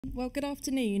Well, good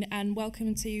afternoon and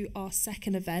welcome to our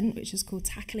second event, which is called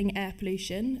Tackling Air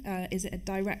Pollution. Is it a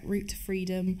direct route to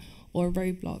freedom or a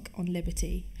roadblock on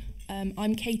liberty?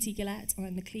 I'm Caitie Gillett and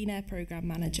I'm the Clean Air Programme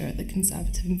Manager at the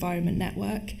Conservative Environment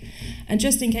Network. And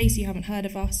just in case you haven't heard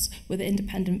of us, we're the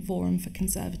independent forum for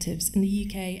Conservatives in the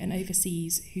UK and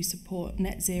overseas who support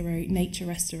net zero, nature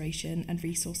restoration and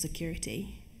resource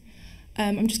security.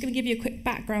 I'm just going to give you a quick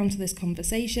background to this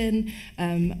conversation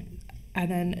and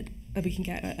then we can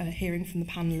get a hearing from the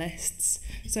panellists.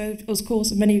 So, of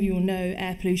course, many of you will know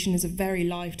air pollution is a very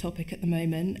live topic at the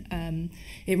moment.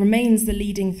 It remains the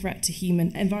leading threat to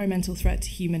environmental threat to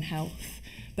human health,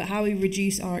 but how we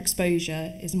reduce our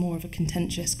exposure is more of a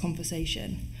contentious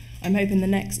conversation. I'm hoping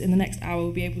in the next hour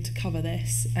we'll be able to cover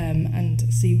this and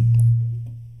see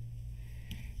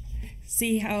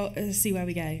where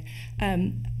we go.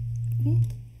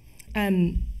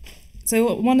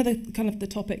 So one of the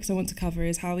topics I want to cover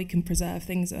is how we can preserve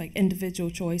things like individual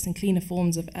choice and cleaner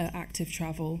forms of active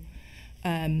travel.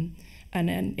 And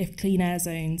then if clean air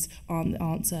zones aren't the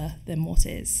answer, then what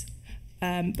is?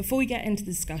 Before we get into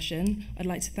the discussion, I'd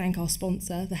like to thank our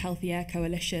sponsor, the Healthy Air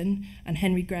Coalition, and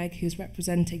Henry Gregg, who's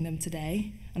representing them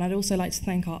today. And I'd also like to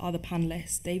thank our other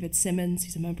panellists, David Simmonds,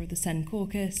 who's a member of the Sen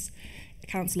Caucus,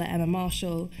 Councillor Emma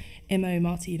Marshall, Imo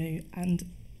Martineau, and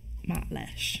Matt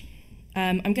Lesh.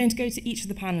 I'm going to go to each of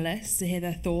the panellists to hear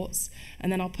their thoughts,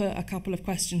 and then I'll put a couple of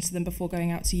questions to them before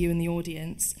going out to you in the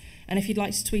audience. And if you'd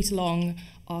like to tweet along,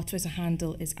 our Twitter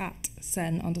handle is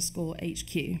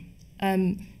 @sen_HQ.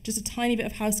 Just a tiny bit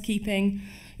of housekeeping.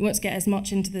 We want to get as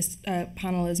much into this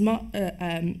panel as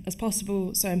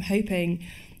possible, so I'm hoping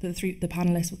that the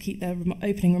panellists will keep their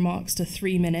opening remarks to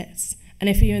 3 minutes. And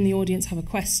if you in the audience have a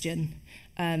question,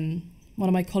 one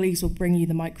of my colleagues will bring you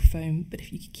the microphone, but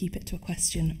if you could keep it to a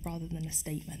question rather than a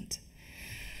statement.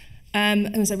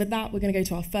 And so with that, we're going to go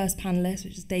to our first panellist,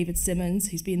 which is David Simmonds,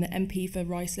 who's been the MP for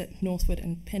Ruislip, Northwood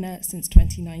and Pinner since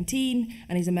 2019,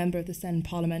 and he's a member of the Sen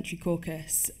Parliamentary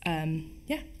Caucus. Well,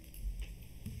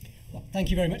 thank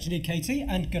you very much indeed, Caitie,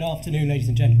 and good afternoon, ladies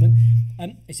and gentlemen.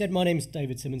 I said my name is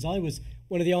David Simmonds. I was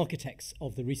one of the architects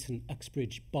of the recent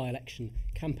Uxbridge by-election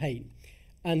campaign.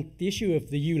 And the issue of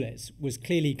the ULEZ was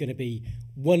clearly going to be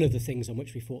one of the things on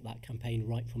which we fought that campaign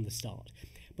right from the start.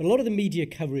 But a lot of the media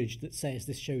coverage that says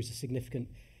this shows a significant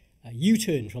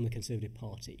U-turn from the Conservative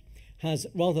Party has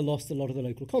rather lost a lot of the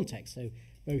local context. So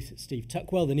both Steve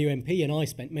Tuckwell, the new MP, and I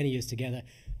spent many years together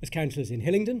as councillors in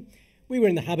Hillingdon. We were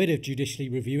in the habit of judicially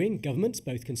reviewing governments,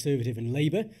 both Conservative and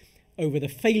Labour, over the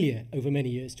failure over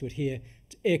many years to adhere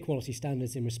to air quality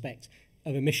standards in respect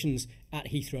of emissions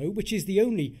at Heathrow, which is the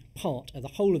only part of the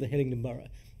whole of the Hillingdon Borough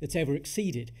that's ever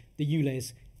exceeded the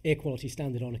ULEZ air quality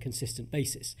standard on a consistent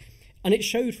basis. And it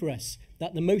showed for us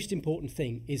that the most important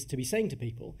thing is to be saying to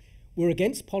people, we're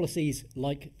against policies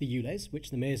like the ULEZ,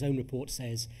 which the Mayor's own report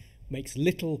says makes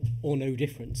little or no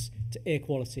difference to air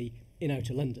quality in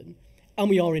outer London,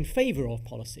 and we are in favour of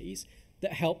policies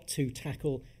that help to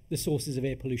tackle the sources of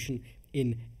air pollution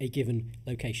in a given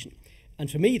location. And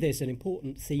for me, there's an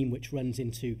important theme which runs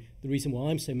into the reason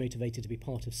why I'm so motivated to be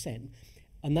part of Sen.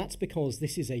 And that's because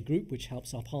this is a group which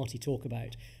helps our party talk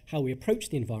about how we approach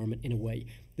the environment in a way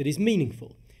that is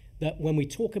meaningful. That when we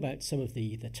talk about some of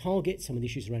the targets, some of the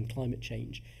issues around climate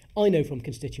change, I know from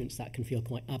constituents that can feel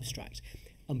quite abstract.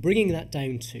 And bringing that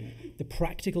down to the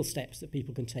practical steps that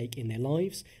people can take in their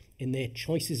lives, in their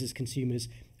choices as consumers,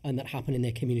 and that happen in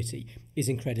their community is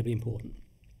incredibly important.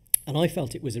 And I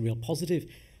felt it was a real positive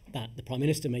that the Prime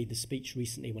Minister made the speech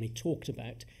recently when he talked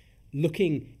about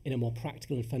looking in a more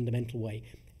practical and fundamental way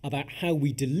about how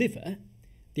we deliver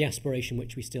the aspiration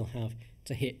which we still have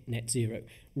to hit net zero,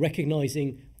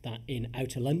 recognising that in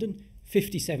outer London,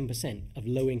 57% of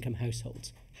low-income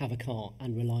households have a car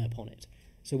and rely upon it.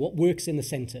 So what works in the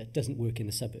centre doesn't work in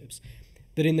the suburbs.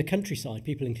 That in the countryside,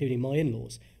 people, including my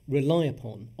in-laws, rely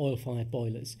upon oil-fired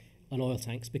boilers and oil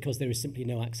tanks because there is simply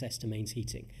no access to mains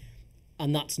heating.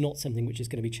 And that's not something which is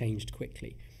going to be changed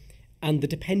quickly. And the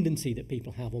dependency that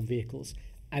people have on vehicles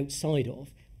outside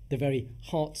of the very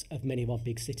hearts of many of our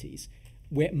big cities,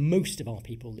 where most of our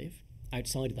people live,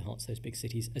 outside of the hearts of those big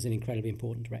cities, is an incredibly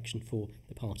important direction for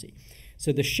the party.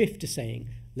 So the shift to saying,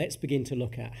 let's begin to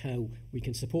look at how we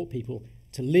can support people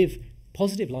to live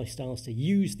positive lifestyles, to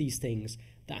use these things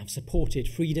that have supported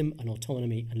freedom and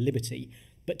autonomy and liberty,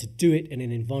 but to do it in an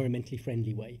environmentally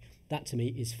friendly way. That, to me,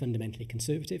 is fundamentally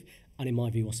conservative and, in my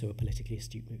view, also a politically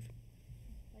astute move.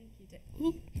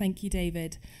 Thank you,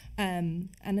 David. And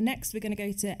next, we're going to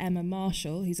go to Emma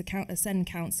Marshall, who's a Sen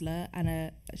councillor,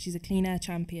 and she's a clean air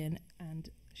champion, and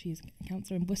she's a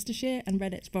councillor in Worcestershire and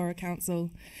Redditch Borough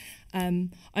Council.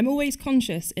 I'm always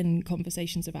conscious in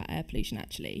conversations about air pollution,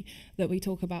 actually, that we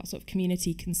talk about sort of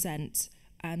community consent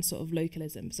and sort of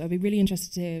localism. So I'd be really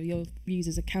interested to hear your views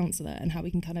as a councillor and how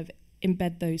we can kind of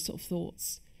embed those sort of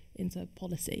thoughts into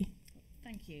policy.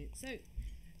 Thank you. So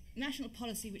national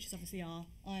policy, which is obviously our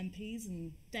IMPs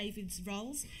and David's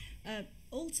roles,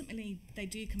 ultimately they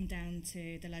do come down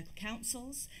to the local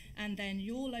councils, and then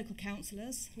your local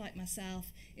councillors, like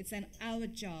myself, it's then our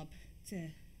job to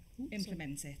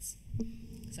implement it.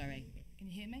 Sorry, can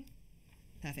you hear me?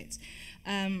 Perfect.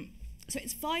 So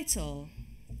it's vital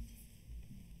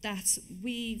that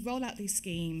we roll out these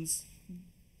schemes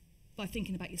by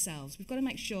thinking about yourselves. We've got to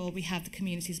make sure we have the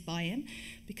community's buy-in,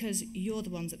 because you're the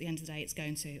ones at the end of the day it's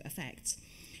going to affect.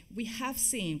 We have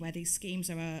seen where these schemes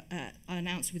are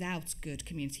announced without good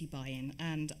community buy-in,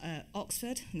 and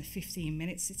Oxford and the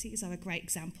 15-minute cities are a great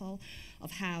example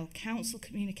of how council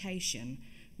communication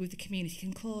with the community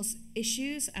can cause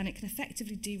issues, and it can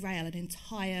effectively derail an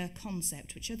entire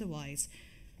concept which otherwise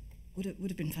would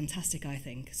have been fantastic, I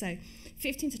think. So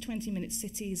 15 to 20-minute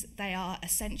cities, they are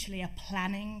essentially a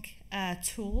planning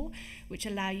tool which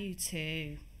allow you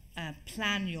to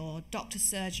plan your doctor's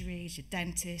surgeries, your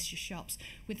dentists, your shops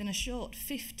within a short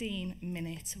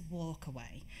 15-minute walk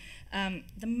away.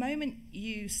 The moment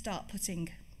you start putting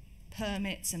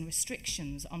permits and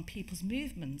restrictions on people's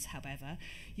movements, however,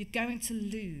 you're going to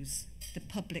lose the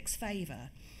public's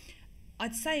favour.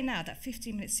 I'd say now that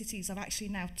 15-minute cities are actually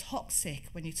now toxic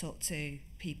when you talk to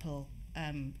people,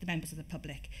 the members of the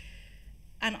public.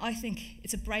 And I think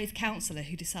it's a brave councillor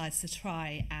who decides to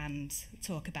try and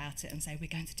talk about it and say, we're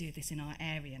going to do this in our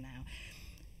area now.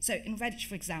 So in Redditch,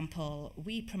 for example,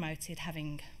 we promoted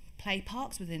having play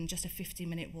parks within just a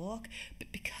 15-minute walk,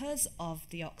 but because of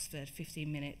the Oxford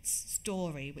 15 minutes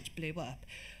story which blew up,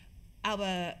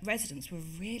 our residents were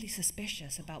really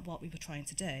suspicious about what we were trying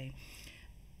to do.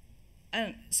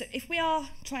 So if we are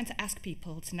trying to ask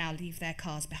people to now leave their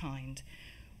cars behind,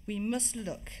 we must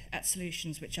look at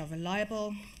solutions which are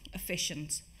reliable,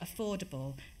 efficient,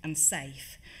 affordable and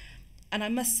safe. And I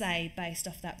must say, based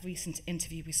off that recent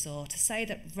interview we saw, to say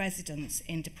that residents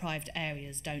in deprived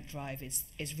areas don't drive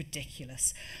is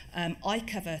ridiculous. I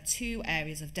cover 2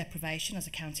 areas of deprivation as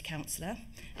a county councillor,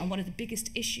 and one of the biggest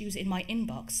issues in my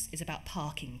inbox is about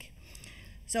parking.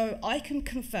 So I can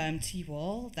confirm to you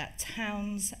all that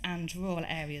towns and rural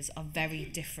areas are very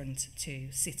different to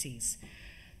cities.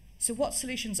 So what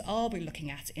solutions are we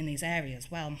looking at in these areas?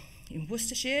 Well, in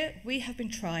Worcestershire, we have been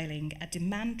trialling a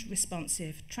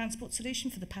demand-responsive transport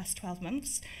solution for the past 12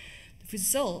 months. The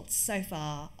results so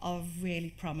far are really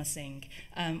promising.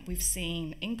 We've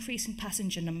seen increase in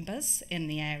passenger numbers in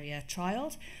the area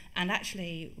trialled, and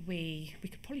actually we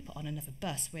could probably put on another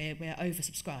bus. We're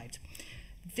oversubscribed.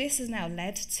 This has now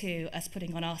led to us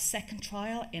putting on our second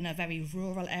trial in a very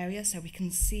rural area, so we can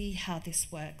see how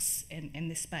this works in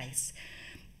this space.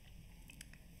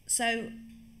 So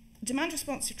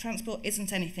demand-responsive transport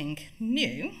isn't anything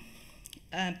new,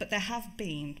 but there have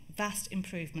been vast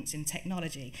improvements in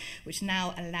technology, which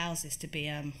now allows this to be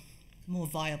a more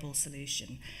viable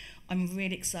solution. I'm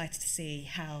really excited to see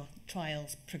how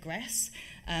trials progress,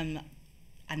 and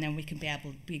then we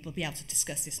will be able to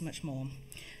discuss this much more.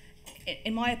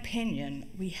 In my opinion,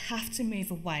 we have to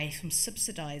move away from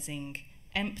subsidising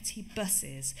empty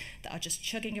buses that are just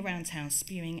chugging around town,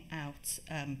 spewing out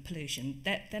pollution.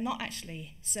 They're not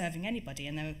actually serving anybody,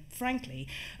 and they're frankly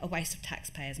a waste of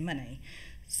taxpayers' money.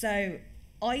 So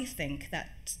I think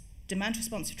that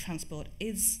demand-responsive transport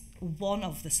is one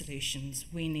of the solutions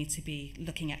we need to be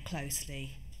looking at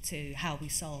closely to how we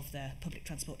solve the public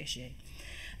transport issue.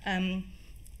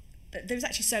 There's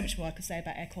actually so much more I could say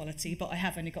about air quality, but I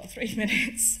have only got 3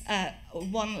 minutes.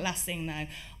 One last thing though,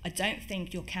 I don't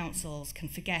think your councils can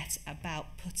forget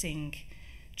about putting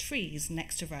trees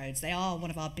next to roads. They are one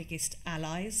of our biggest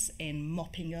allies in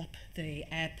mopping up the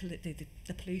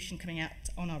pollution coming out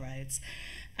on our roads.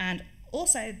 And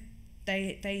also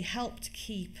they help to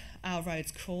keep our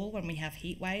roads cool when we have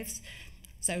heat waves.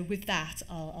 So with that,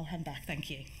 I'll hand back. Thank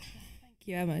you. Thank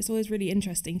you, Emma. It's always really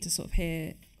interesting to sort of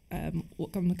hear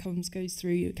what goes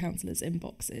through your councillors'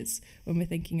 inboxes when we're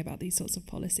thinking about these sorts of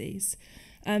policies.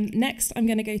 Next, I'm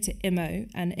going to go to Imo,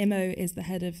 and Imo is the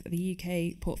head of the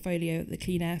UK portfolio at the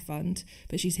Clean Air Fund,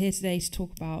 but she's here today to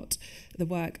talk about the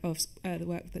work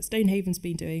that Stonehaven's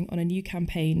been doing on a new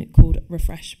campaign called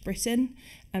Refresh Britain.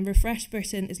 And Refresh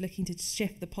Britain is looking to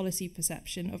shift the policy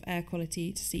perception of air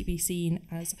quality to be seen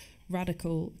as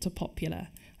radical to popular.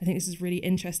 I think this is really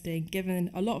interesting, given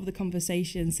a lot of the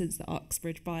conversation since the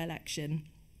Uxbridge by-election.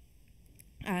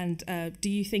 And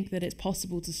do you think that it's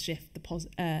possible to shift the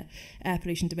air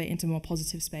pollution debate into a more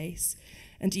positive space?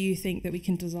 And do you think that we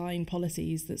can design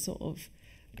policies that sort of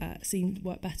seem to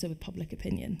work better with public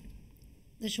opinion?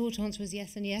 The short answer is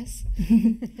yes and yes.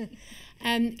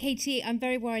 Caitie, I'm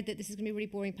very worried that this is going to be a really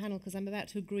boring panel because I'm about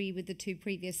to agree with the two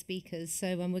previous speakers.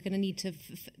 So we're going to need to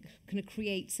kind of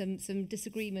create some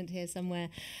disagreement here somewhere.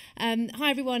 Hi,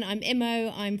 everyone. I'm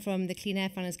Imo. I'm from the Clean Air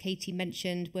Fund, as Caitie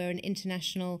mentioned. We're an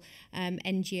international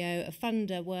NGO, a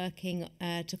funder working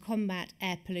to combat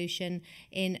air pollution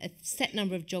in a set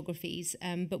number of geographies,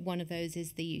 but one of those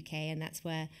is the UK, and that's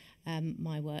where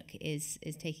my work is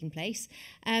taking place.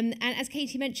 And as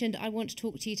Caitie mentioned, I want to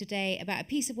talk to you today about a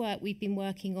piece of work we've been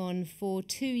working on for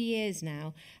 2 years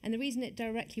now. And the reason it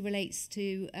directly relates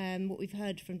to what we've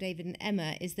heard from David and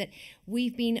Emma is that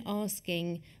we've been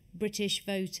asking British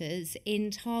voters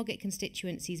in target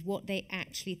constituencies what they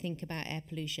actually think about air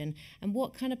pollution and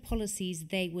what kind of policies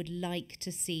they would like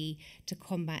to see to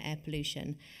combat air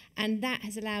pollution. And that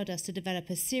has allowed us to develop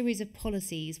a series of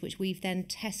policies which we've then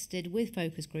tested with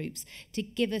focus groups to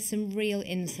give us some real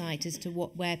insight as to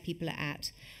where people are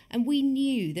at. And we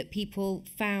knew that people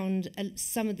found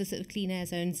some of the sort of clean air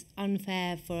zones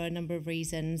unfair for a number of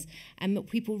reasons, and what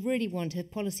people really want are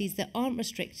policies that aren't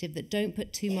restrictive, that don't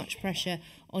put too much pressure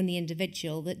on the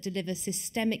individual, that deliver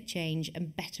systemic change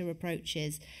and better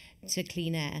approaches to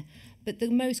clean air. But the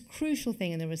most crucial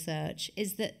thing in the research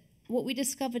is that what we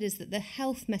discovered is that the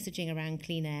health messaging around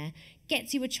clean air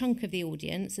gets you a chunk of the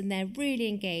audience, and they're really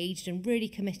engaged and really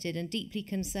committed and deeply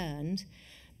concerned.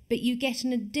 But you get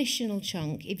an additional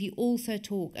chunk if you also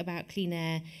talk about clean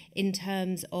air in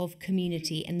terms of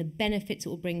community and the benefits it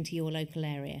will bring to your local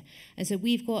area. And so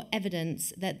we've got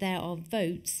evidence that there are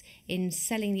votes in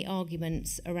selling the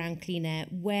arguments around clean air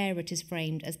where it is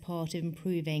framed as part of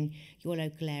improving your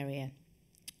local area.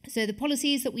 So the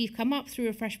policies that we've come up through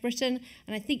Refresh Britain,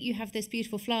 and I think you have this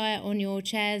beautiful flyer on your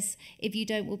chairs. If you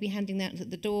don't, we'll be handing that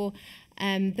at the door.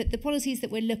 But the policies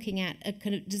that we're looking at are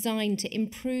kind of designed to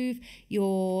improve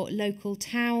your local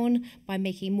town by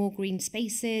making more green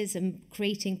spaces and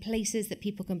creating places that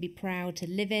people can be proud to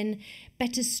live in.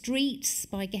 Better streets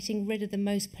by getting rid of the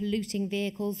most polluting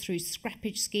vehicles through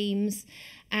scrappage schemes.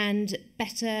 And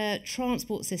better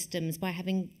transport systems by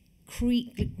having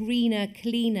greener,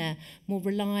 cleaner, more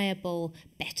reliable,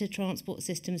 better transport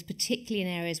systems, particularly in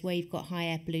areas where you've got high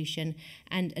air pollution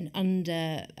and an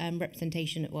under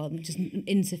representation, well, just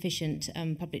insufficient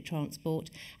public transport.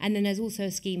 And then there's also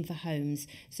a scheme for homes.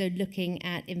 So looking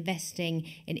at investing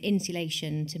in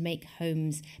insulation to make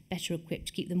homes better equipped,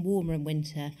 to keep them warmer in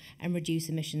winter and reduce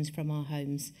emissions from our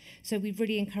homes. So we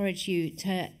really encourage you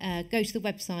to go to the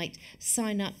website,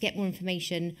 sign up, get more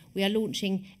information. We are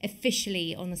launching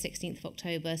officially on the 16th of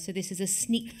October. So this is a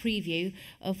sneak preview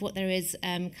of what there is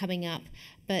coming up.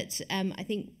 But I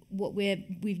think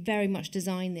we've very much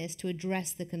designed this to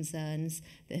address the concerns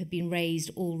that have been raised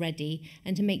already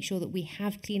and to make sure that we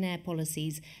have clean air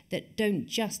policies that don't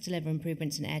just deliver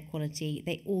improvements in air quality,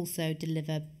 they also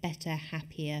deliver better,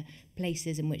 happier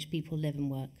places in which people live and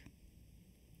work.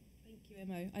 Thank you,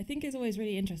 Imo. I think it's always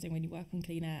really interesting when you work on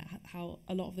clean air how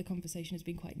a lot of the conversation has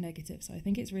been quite negative. So I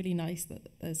think it's really nice that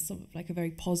there's sort of like a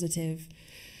very positive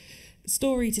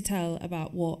story to tell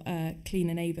about what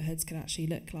cleaner neighbourhoods can actually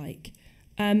look like.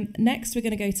 Next, we're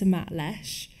going to go to Matt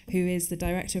Lesh, who is the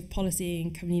Director of Policy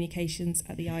and Communications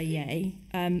at the IEA.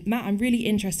 Matt, I'm really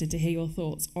interested to hear your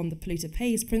thoughts on the polluter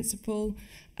pays principle.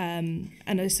 And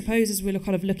I suppose as we're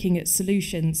kind of looking at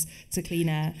solutions to clean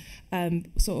air,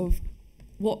 sort of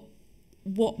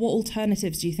what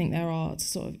alternatives do you think there are to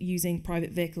sort of using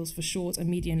private vehicles for short and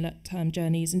medium-term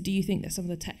journeys? And do you think that some of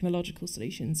the technological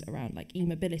solutions around like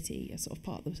e-mobility are sort of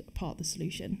part of the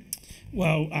solution?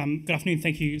 Well, good afternoon.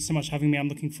 Thank you so much for having me. I'm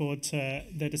looking forward to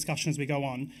the discussion as we go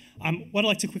on. What I'd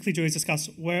like to quickly do is discuss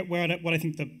what I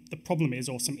think the problem is,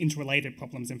 or some interrelated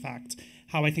problems, in fact,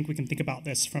 how I think we can think about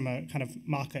this from a kind of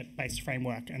market-based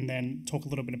framework, and then talk a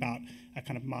little bit about a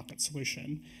kind of market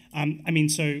solution.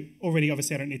 So already,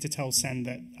 obviously, I don't need to tell Sen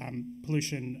that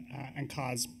pollution and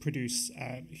cars produce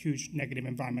a huge negative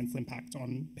environmental impact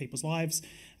on people's lives.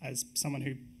 As someone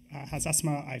who has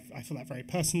asthma, I feel that very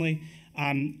personally.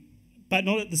 But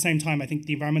not at the same time. I think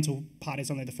the environmental part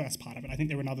is only the first part of it. I think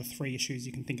there are another three issues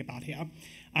you can think about here.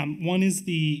 One is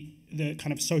the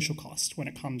kind of social cost when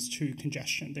it comes to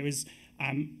congestion. There is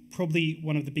probably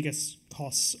one of the biggest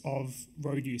costs of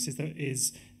road use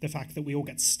is the fact that we all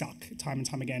get stuck time and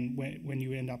time again when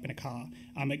you end up in a car.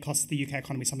 It costs the UK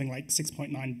economy something like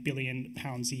 £6.9 billion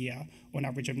a year, or an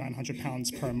average of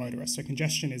 £900 per motorist. So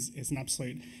congestion is an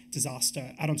absolute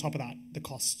disaster. Add on top of that the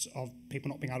cost of people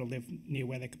not being able to live near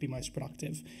where they could be most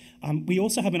productive. We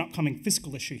also have an upcoming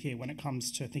fiscal issue here when it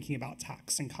comes to thinking about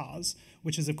tax and cars,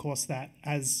 which is, of course, that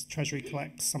as Treasury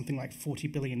collects something like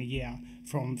 £40 billion a year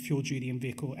from fuel duty and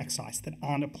vehicle excise that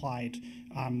aren't applied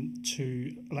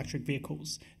to electric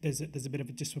vehicles, there's a bit of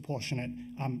a disproportionate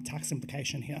tax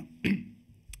implication here.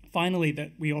 Finally,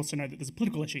 that we also know that there's a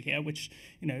political issue here, which,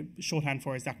 shorthand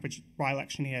for is the Uxbridge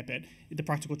by-election here, but the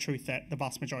practical truth that the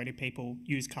vast majority of people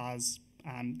use cars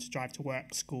to drive to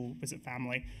work, school, visit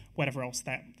family, whatever else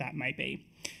that may be.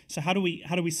 So how do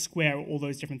we square all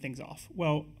those different things off?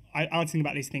 Well, I like to think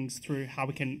about these things through how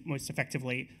we can most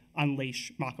effectively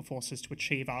unleash market forces to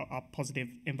achieve our positive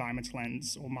environmental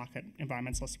lens or market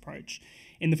environmentalist approach.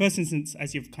 In the first instance,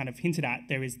 as you've kind of hinted at,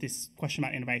 there is this question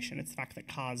about innovation. It's the fact that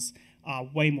cars are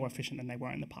way more efficient than they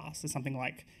were in the past. There's something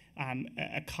like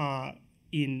a car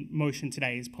in motion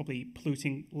today is probably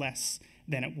polluting less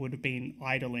than it would have been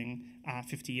idling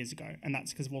 50 years ago. And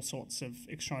that's because of all sorts of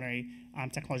extraordinary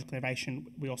technological innovation.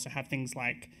 We also have things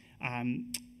like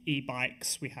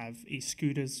e-bikes, we have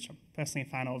e-scooters, which I'm personally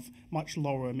a fan of, much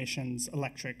lower emissions,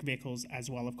 electric vehicles as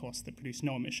well, of course, that produce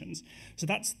no emissions. So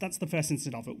that's the first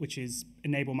instance of it, which is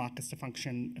enable markets to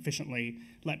function efficiently,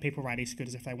 let people ride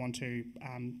e-scooters if they want to,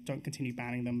 don't continue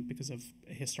banning them because of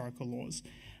historical laws.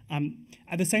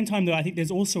 At the same time, though, I think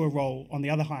there's also a role, on the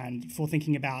other hand, for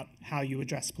thinking about how you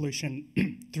address pollution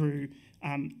through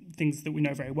things that we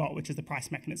know very well, which is the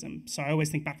price mechanism. So I always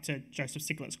think back to Joseph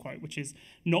Stiglitz's quote, which is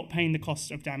not paying the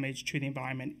cost of damage to the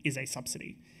environment is a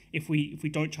subsidy. If we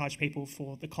don't charge people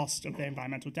for the cost of their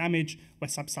environmental damage, we're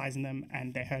subsidizing them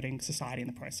and they're hurting society in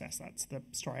the process. That's the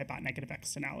story about negative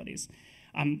externalities.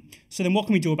 So then what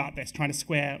can we do about this, trying to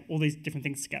square all these different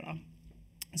things together?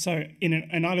 So in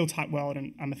an ideal type world,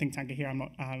 and I'm a think tanker here, I'm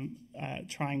not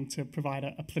trying to provide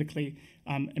a politically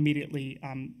immediately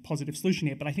positive solution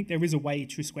here, but I think there is a way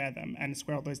to square them and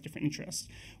square all those different interests,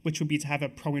 which would be to have a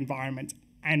pro-environment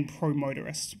and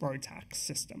pro-motorist road tax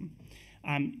system.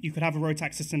 You could have a road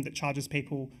tax system that charges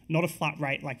people not a flat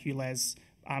rate like ULEZ,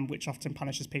 which often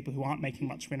punishes people who aren't making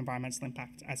much of an environmental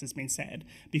impact, as has been said.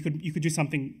 But you could do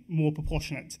something more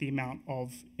proportionate to the amount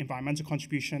of environmental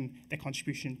contribution, their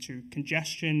contribution to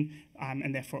congestion,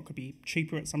 and therefore it could be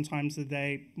cheaper at some times of the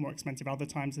day, more expensive other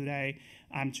times of the day,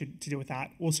 to deal with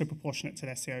that. Also proportionate to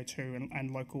their CO2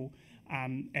 and local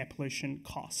air pollution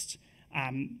cost.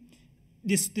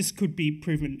 This could be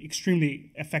proven an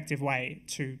extremely effective way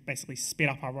to basically speed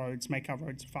up our roads, make our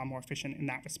roads far more efficient in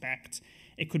that respect.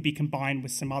 It could be combined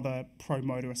with some other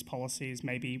pro-motorist policies,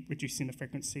 maybe reducing the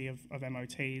frequency of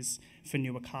MOTs for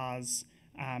newer cars.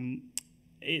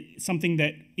 Something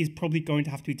that is probably going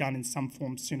to have to be done in some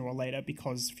form sooner or later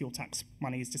because fuel tax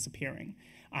money is disappearing.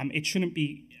 It shouldn't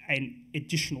be an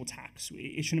additional tax.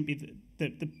 It shouldn't be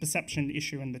the perception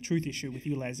issue and the truth issue with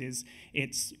ULEZ is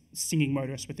it's stinging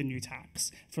motorists with a new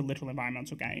tax for little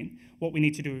environmental gain. What we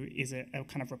need to do is a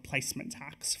kind of replacement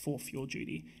tax for fuel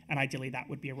duty, and ideally that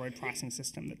would be a road pricing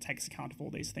system that takes account of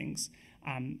all these things.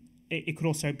 It could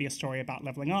also be a story about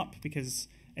levelling up because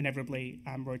inevitably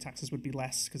road taxes would be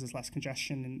less because there's less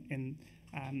congestion in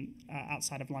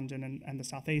outside of London and the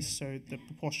southeast, so the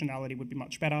proportionality would be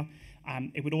much better.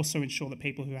 It would also ensure that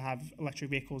people who have electric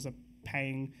vehicles are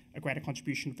paying a greater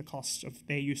contribution of the cost of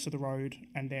their use of the road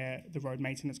and the road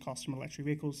maintenance costs from electric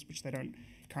vehicles, which they don't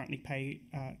currently pay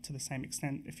to the same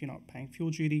extent if you're not paying fuel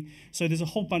duty. So there's a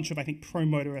whole bunch of, I think,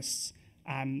 pro-motorists,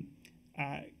 kind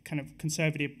of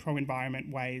conservative,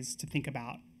 pro-environment ways to think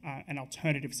about an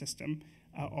alternative system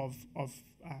of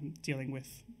dealing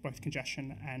with both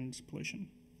congestion and pollution.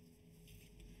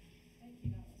 Thank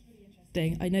you. That's really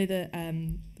interesting. I know that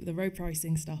the road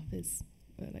pricing stuff is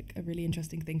like a really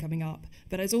interesting thing coming up,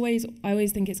 but I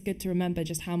always think it's good to remember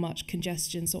just how much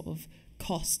congestion sort of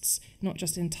costs, not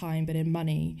just in time but in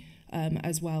money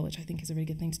as well, which I think is a really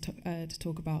good thing to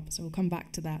talk about. So we'll come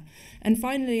back to that. And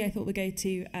finally, I thought we'd go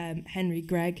to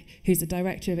Gregg, who's the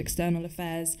Director of External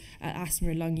Affairs at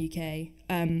Asthma and Lung UK.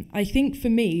 I think for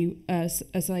me, as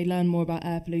I learn more about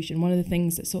air pollution, one of the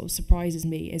things that sort of surprises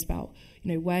me is about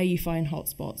where you find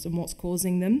hotspots and what's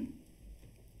causing them.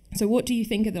 So what do you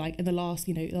think of the last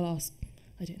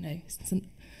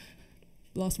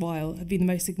while have been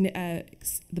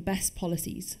the best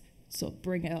policies sort of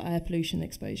bring our air pollution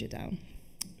exposure down?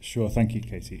 Sure, thank you,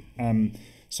 Caitie.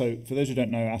 So for those who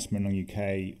don't know, Asthma and Lung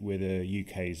UK, we're the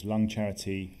UK's lung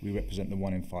charity. We represent the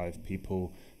 1 in 5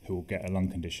 people who will get a lung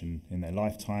condition in their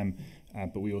lifetime.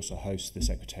 But we also host the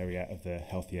Secretariat of the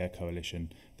Healthy Air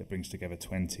Coalition that brings together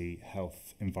 20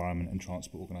 health, environment and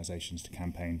transport organisations to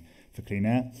campaign for clean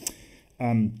air.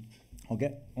 I'll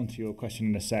get onto your question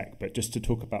in a sec, but just to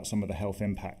talk about some of the health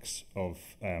impacts of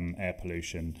air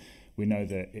pollution, we know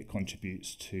that it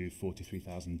contributes to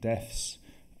 43,000 deaths.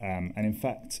 And in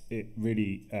fact, it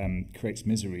really creates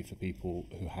misery for people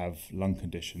who have lung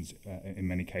conditions in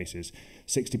many cases.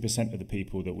 60% of the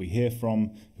people that we hear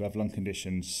from who have lung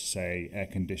conditions say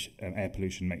air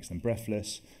pollution makes them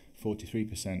breathless.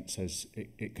 43% says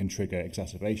it can trigger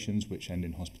exacerbations which end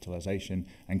in hospitalisation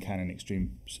and can in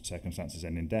extreme circumstances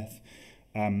end in death.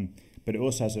 But it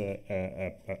also has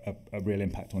a real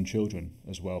impact on children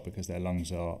as well, because their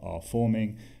lungs are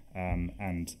forming.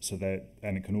 And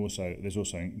it can also, there's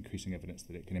also increasing evidence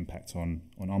that it can impact on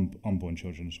unborn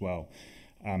children as well.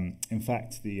 In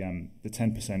fact, the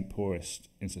 10% poorest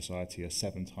in society are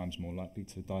 7 times more likely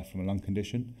to die from a lung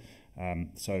condition.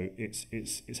 So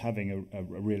it's having a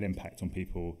real impact on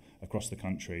people across the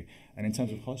country. And in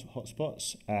terms of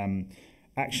hotspots,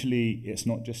 actually it's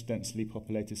not just densely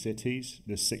populated cities.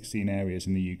 There's 16 areas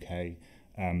in the UK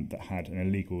that had an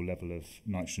illegal level of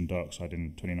nitrogen dioxide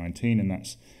in 2019,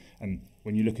 and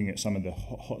when you're looking at some of the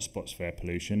hotspots for air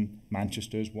pollution,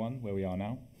 Manchester is one where we are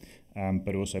now,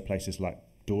 but also places like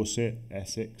Dorset,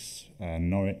 Essex,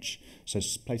 Norwich, so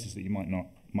places that you might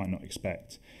not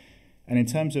expect. And in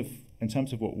terms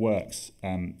of what works,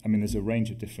 I mean, there's a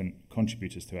range of different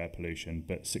contributors to air pollution,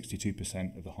 but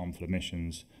 62% of the harmful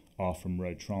emissions are from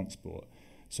road transport.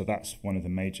 So that's one of the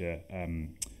major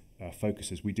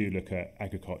focuses. We do look at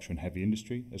agriculture and heavy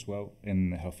industry as well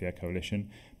in the Healthy Air Coalition,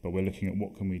 but we're looking at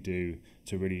what can we do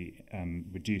to really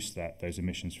reduce those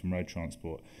emissions from road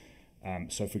transport.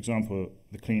 So, for example,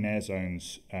 the clean air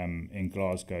zones in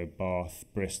Glasgow, Bath,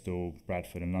 Bristol,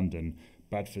 Bradford and London.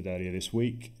 Bradford earlier this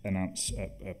week announced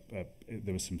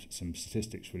there was some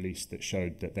statistics released that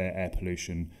showed that their air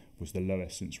pollution was the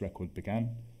lowest since record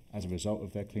began as a result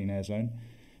of their clean air zone.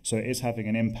 So it is having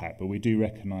an impact, but we do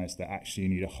recognise that actually you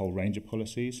need a whole range of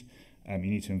policies. You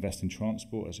need to invest in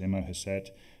transport, as Imo has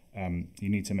said. You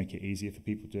need to make it easier for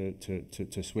people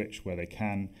to switch where they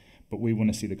can. But we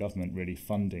want to see the government really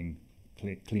funding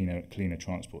cleaner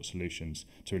transport solutions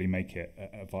to really make it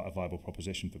a viable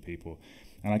proposition for people.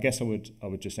 And I guess I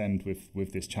would just end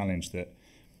with this challenge that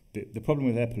the problem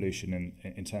with air pollution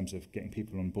in terms of getting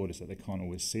people on board is that they can't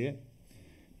always see it.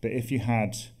 But if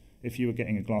you were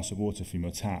getting a glass of water from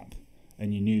your tap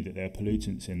and you knew that there are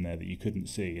pollutants in there that you couldn't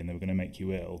see and they were going to make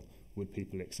you ill, would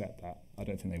people accept that? I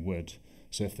don't think they would.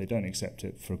 So if they don't accept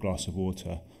it for a glass of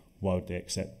water, why would they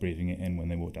accept breathing it in when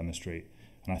they walk down the street?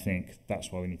 And I think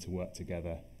that's why we need to work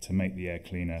together to make the air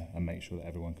cleaner and make sure that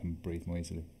everyone can breathe more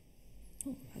easily.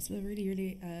 Oh, that's a really,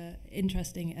 really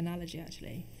interesting analogy,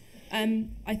 actually.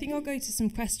 I think I'll go to some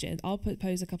questions. I'll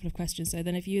pose a couple of questions, so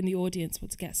then if you in the audience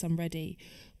want to get some ready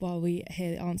while we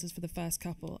hear the answers for the first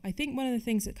couple. I think one of the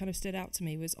things that kind of stood out to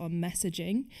me was on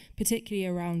messaging, particularly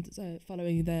around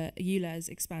following the ULEZ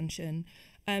expansion.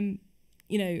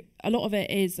 You know, a lot of it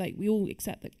is like we all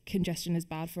accept that congestion is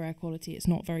bad for air quality. It's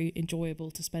not very enjoyable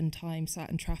to spend time sat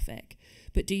in traffic.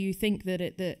 But do you think that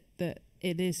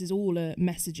this is all a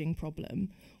messaging problem,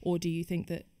 or do you think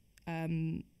that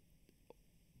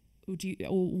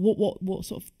what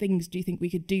sort of things do you think we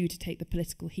could do to take the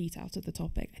political heat out of the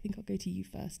topic? I think I'll go to you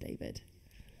first, David.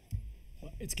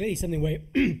 Well, it's clearly something where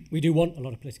we do want a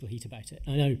lot of political heat about it.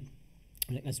 I know,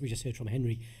 as we just heard from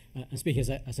Henry, and speaking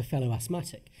as a fellow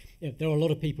asthmatic, there are a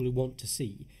lot of people who want to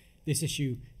see this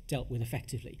issue dealt with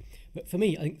effectively. But for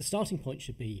me, I think the starting point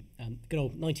should be the good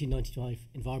old 1995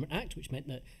 Environment Act, which meant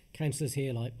that councillors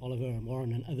here like Oliver and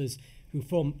Warren and others who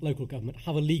from local government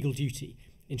have a legal duty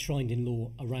enshrined in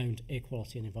law around air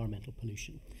quality and environmental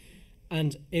pollution.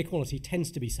 And air quality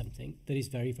tends to be something that is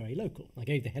very, very local. I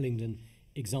gave the Hillingdon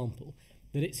example,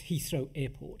 that it's Heathrow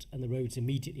Airport and the roads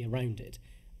immediately around it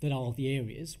that are the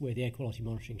areas where the air quality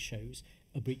monitoring shows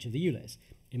a breach of the ULEZ.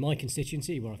 In my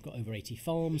constituency, where I've got over 80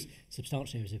 farms,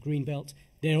 substantial areas of greenbelt,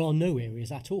 there are no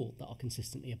areas at all that are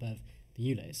consistently above the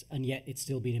ULEZ, and yet it's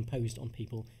still being imposed on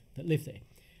people that live there.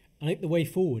 I think the way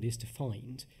forward is to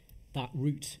find that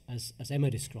route, as Emma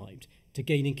described, to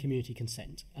gaining community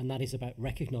consent, and that is about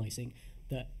recognising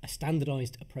that a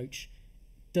standardised approach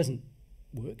doesn't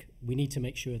work. We need to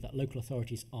make sure that local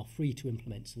authorities are free to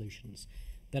implement solutions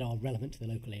that are relevant to the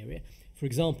local area. For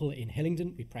example, in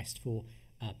Hillingdon, we pressed for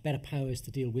better powers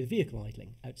to deal with vehicle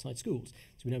idling outside schools.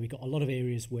 So we know we've got a lot of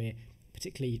areas where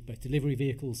particularly both delivery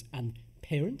vehicles and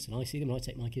parents, and I see them when I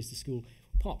take my kids to school,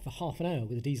 park for half an hour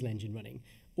with a diesel engine running,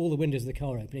 all the windows of the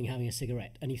car opening, having a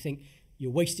cigarette, and you think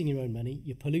you're wasting your own money,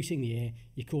 you're polluting the air,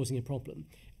 you're causing a problem.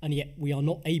 And yet we are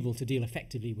not able to deal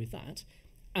effectively with that.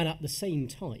 And at the same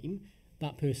time,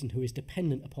 that person who is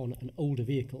dependent upon an older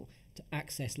vehicle to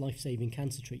access life-saving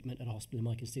cancer treatment at a hospital in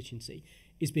my constituency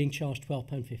is being charged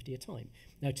 £12.50 a time.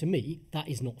 Now, to me, that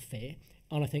is not fair.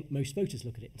 And I think most voters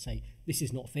look at it and say, this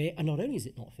is not fair. And not only is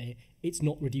it not fair, it's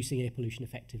not reducing air pollution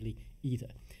effectively either.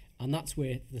 And that's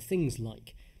where the things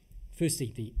like,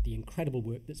 firstly, the incredible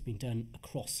work that's been done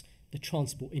across the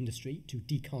transport industry to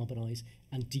decarbonise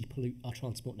and depollute our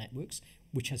transport networks,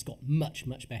 which has got much,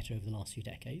 much better over the last few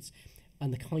decades,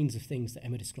 and the kinds of things that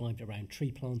Emma described around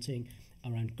tree planting,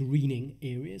 around greening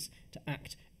areas to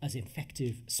act as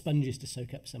effective sponges to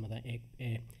soak up some of that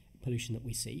air pollution that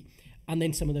we see. And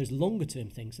then some of those longer term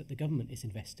things that the government is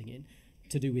investing in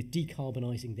to do with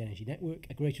decarbonising the energy network,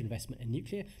 a greater investment in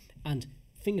nuclear, and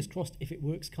fingers crossed, if it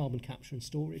works, carbon capture and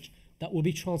storage. That will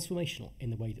be transformational in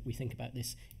the way that we think about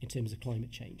this in terms of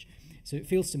climate change. So it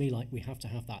feels to me like we have to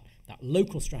have that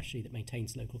local strategy that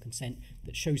maintains local consent,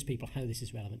 that shows people how this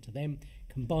is relevant to them,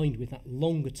 combined with that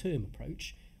longer term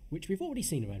approach, which we've already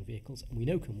seen around vehicles and we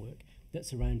know can work,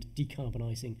 that's around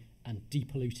decarbonising and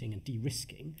depolluting and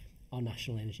de-risking our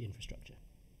national energy infrastructure.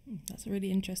 That's a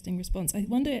really interesting response. I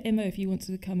wonder, Imo, if you wanted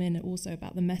to come in also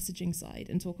about the messaging side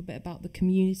and talk a bit about the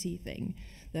community thing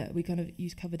that you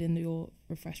covered in your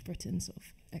Refresh Britain sort of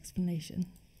explanation.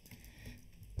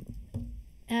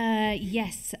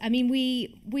 Yes, I mean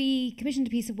we commissioned a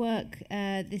piece of work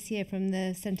this year from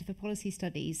the Centre for Policy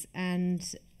Studies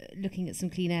and looking at some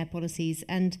clean air policies,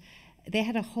 and they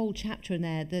had a whole chapter in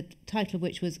there, the title of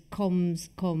which was Comms,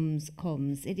 Comms,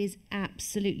 Comms. It is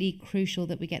absolutely crucial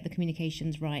that we get the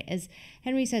communications right. As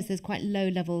Henry says, there's quite low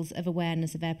levels of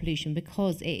awareness of air pollution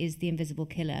because it is the invisible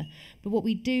killer. But what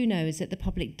we do know is that the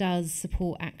public does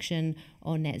support action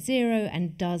on net zero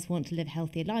and does want to live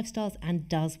healthier lifestyles and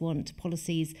does want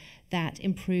policies that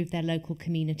improve their local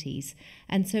communities.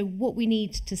 And so what we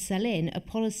need to sell in are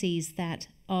policies that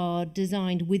are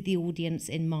designed with the audience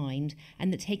in mind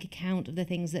and that take account of the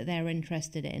things that they're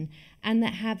interested in and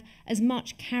that have as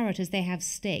much carrot as they have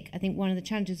stick. I think one of the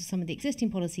challenges of some of the existing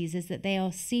policies is that they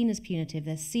are seen as punitive,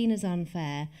 they're seen as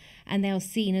unfair, and they are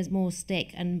seen as more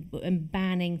stick and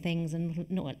banning things and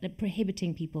not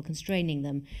prohibiting people, constraining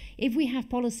them. If we have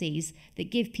policies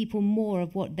that give people more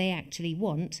of what they actually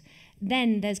want,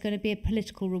 then there's going to be a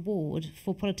political reward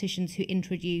for politicians who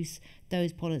introduce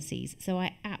those policies. So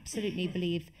I absolutely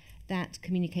believe that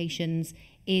communications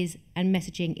and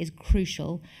messaging is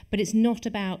crucial, but it's not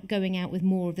about going out with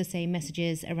more of the same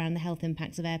messages around the health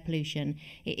impacts of air pollution.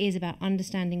 It is about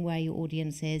understanding where your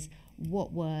audience is,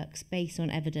 what works based on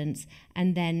evidence,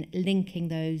 and then linking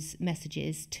those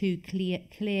messages to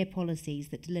clear policies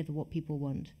that deliver what people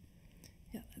want.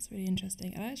 Yeah, that's really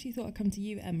interesting. I actually thought I'd come to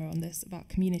you, Emma, on this about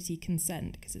community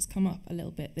consent, because it's come up a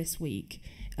little bit this week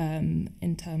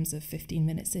in terms of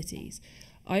 15-minute cities.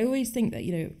 I always think that,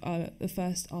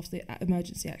 after the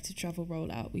emergency active travel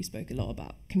rollout, we spoke a lot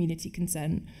about community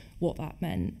consent, what that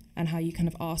meant, and how you kind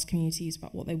of ask communities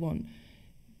about what they want.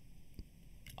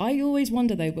 I always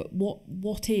wonder, though, but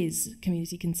what is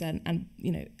community consent, and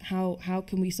how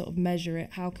can we sort of measure it?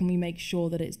 How can we make sure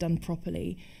that it's done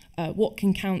properly? What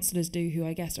can councillors do, who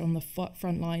I guess are on the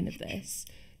front line of this,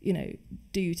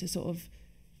 do to sort of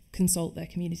consult their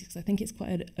communities? Because I think it's quite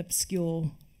an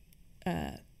obscure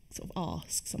sort of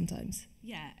ask sometimes.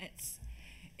 Yeah,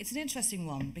 it's an interesting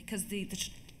one because the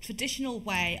traditional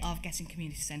way of getting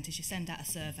community consent is you send out a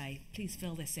survey, please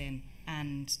fill this in,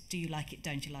 and do you like it,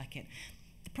 don't you like it?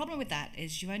 The problem with that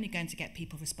is you're only going to get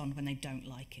people respond when they don't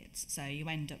like it. So you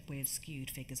end up with skewed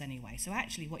figures anyway. So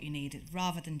actually what you need,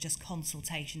 rather than just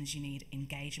consultations, you need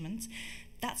engagement.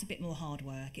 That's a bit more hard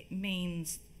work. It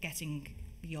means getting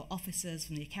your officers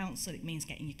from the council, it means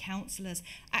getting your councillors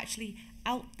actually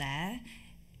out there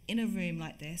in a room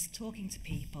like this, talking to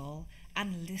people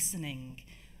and listening.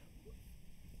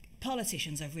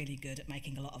 Politicians are really good at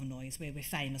making a lot of noise. We're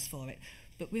famous for it.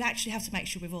 But we actually have to make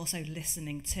sure we're also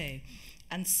listening too.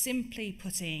 And simply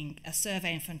putting a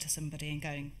survey in front of somebody and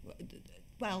going,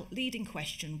 well, leading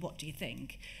question, what do you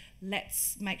think?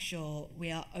 Let's make sure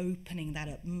we are opening that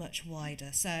up much wider.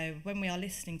 So when we are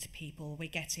listening to people, we're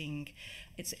getting,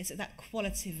 it's that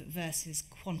qualitative versus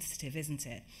quantitative, isn't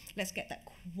it? Let's get that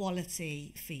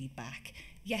quality feedback.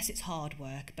 Yes, it's hard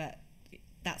work, but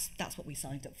that's what we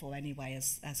signed up for anyway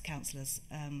as councillors.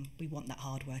 We want that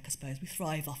hard work, I suppose. We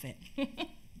thrive off it.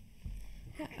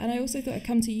 Yeah, and I also thought I'd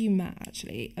come to you, Matt,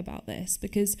 actually, about this,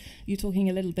 because you're talking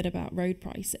a little bit about road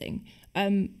pricing.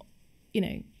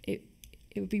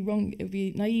 it would be wrong, it would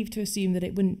be naive to assume that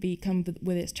it wouldn't come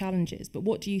with its challenges. But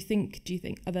what do you think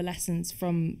are the lessons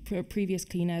from previous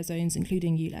clean air zones,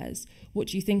 including ULEZ? What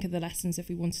do you think are the lessons if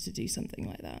we wanted to do something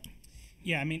like that?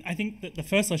 Yeah, I mean, I think that the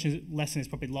first lesson is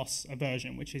probably loss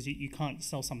aversion, which is you can't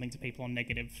sell something to people on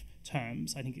negative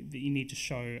terms. I think that you need to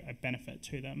show a benefit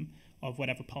to them of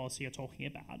whatever policy you're talking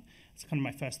about. That's kind of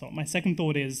my first thought. My second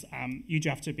thought is you do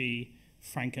have to be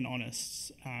frank and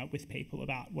honest with people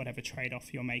about whatever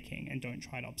trade-off you're making, and don't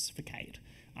try to obfuscate,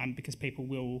 because people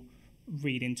will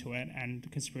read into it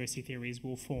and conspiracy theories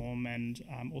will form, and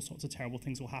all sorts of terrible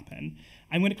things will happen.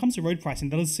 And when it comes to road pricing,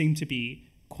 that does seem to be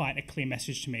quite a clear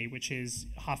message to me, which is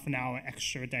half an hour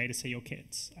extra a day to see your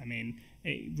kids. I mean,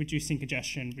 reducing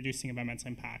congestion, reducing environmental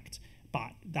impact,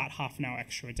 but that half an hour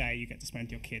extra a day you get to spend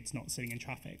with your kids not sitting in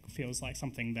traffic feels like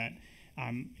something that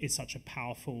is such a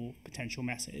powerful potential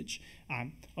message.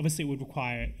 Obviously, it would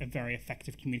require a very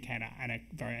effective communicator and a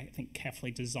very, I think,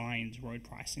 carefully designed road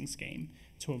pricing scheme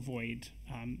to avoid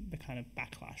the kind of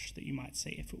backlash that you might see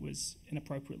if it was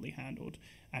inappropriately handled.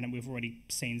 And we've already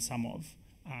seen some of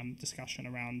discussion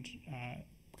around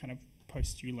kind of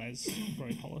post-ULEZ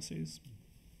road policies.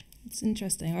 It's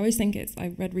interesting. I always think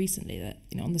I read recently that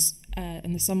on this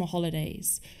in the summer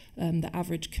holidays, the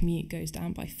average commute goes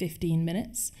down by 15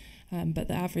 minutes, but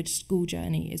the average school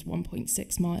journey is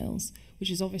 1.6 miles, which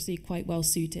is obviously quite well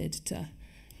suited to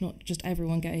not just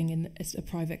everyone going in a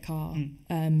private car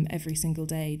every single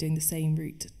day doing the same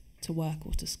route to work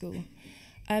or to school.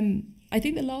 I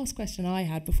think the last question I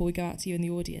had before we go out to you in the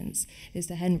audience is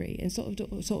to Henry, and sort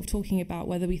of talking about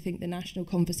whether we think the national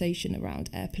conversation around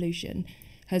air pollution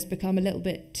has become a little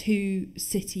bit too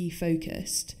city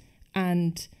focused,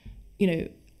 and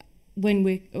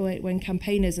when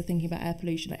campaigners are thinking about air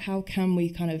pollution, like how can we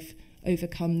kind of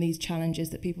overcome these challenges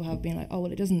that people have been like, oh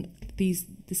well, the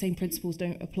same principles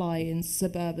don't apply in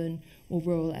suburban or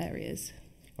rural areas.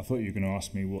 I thought you were going to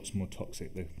ask me what's more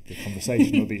toxic, the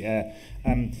conversation or the air.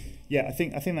 Yeah, I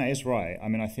think that is right. I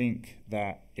mean, I think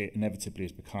that it inevitably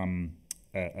has become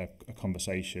a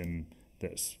conversation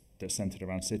that's centred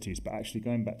around cities. But actually,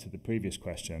 going back to the previous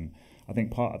question, I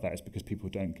think part of that is because people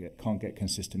can't get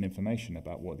consistent information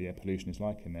about what the air pollution is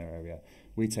like in their area.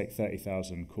 We take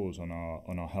 30,000 calls on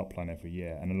our helpline every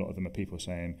year, and a lot of them are people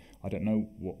saying, I don't know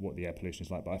what the air pollution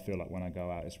is like, but I feel like when I go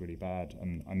out it's really bad,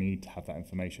 and I need to have that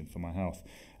information for my health.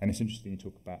 And it's interesting you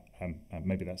talk about,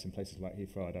 maybe that's in places like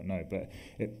Heathrow, I don't know, but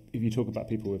if you talk about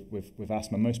people with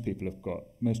asthma, most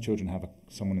children have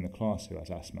someone in the class who has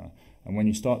asthma, and when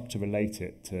you start to relate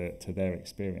it to their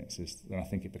experiences, then I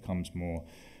think it becomes more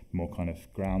kind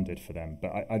of grounded for them.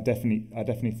 But I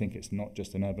definitely think it's not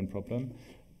just an urban problem,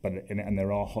 and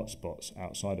there are hotspots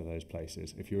outside of those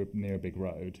places. If you're near a big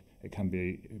road, it can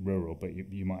be rural, but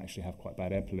you might actually have quite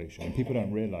bad air pollution. And people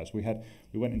don't realise. We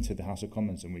went into the House of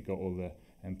Commons and we got all the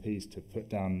MPs to put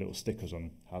down little stickers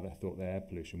on how they thought their air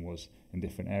pollution was in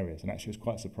different areas. And actually it was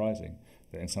quite surprising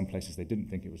that in some places they didn't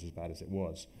think it was as bad as it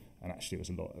was. And actually it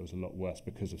was a lot worse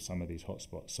because of some of these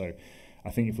hotspots. So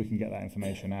I think if we can get that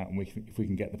information out, and if we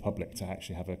can get the public to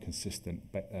actually have a consistent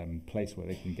place where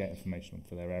they can get information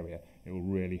for their area, it will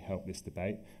really help this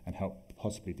debate and help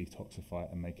possibly detoxify it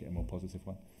and make it a more positive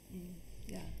one.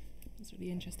 Yeah, that's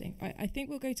really interesting. I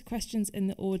think we'll go to questions in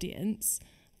the audience.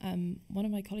 One of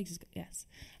my colleagues has got, yes.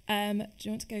 Do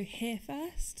you want to go here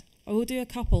first? Or we'll do a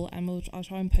couple and I'll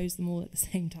try and pose them all at the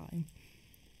same time.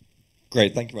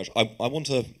 Great, thank you very much. I want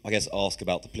to, ask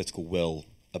about the political will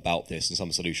about this and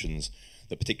some solutions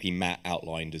that particularly Matt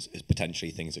outlined as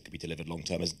potentially things that could be delivered long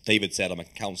term. As David said, I'm a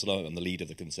councillor and the leader of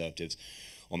the Conservatives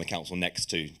on the council next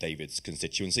to David's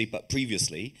constituency, but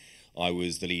previously I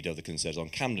was the leader of the Conservatives on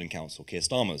Camden Council, Keir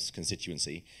Starmer's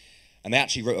constituency, and they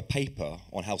actually wrote a paper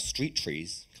on how street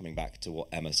trees, coming back to what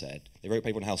Emma said, they wrote a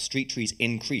paper on how street trees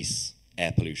increase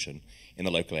air pollution in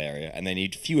the local area, and they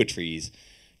need fewer trees,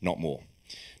 not more.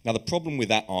 Now, the problem with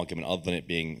that argument, other than it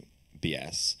being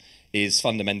BS, is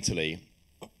fundamentally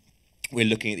we're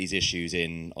looking at these issues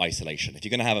in isolation. If you're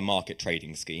going to have a market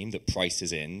trading scheme that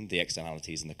prices in the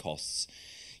externalities and the costs,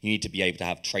 you need to be able to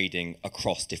have trading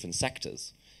across different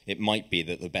sectors. It might be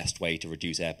that the best way to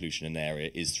reduce air pollution in an area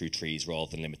is through trees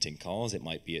rather than limiting cars. It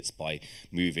might be it's by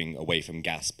moving away from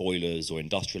gas boilers or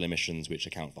industrial emissions, which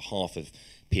account for half of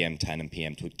PM10 and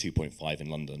PM2.5 in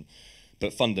London.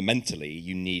 But fundamentally,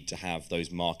 you need to have those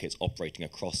markets operating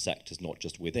across sectors, not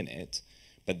just within it.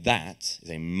 But that is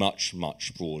a much,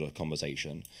 much broader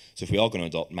conversation. So if we are going to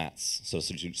adopt Matt's sort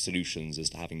of solutions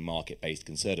as to having market-based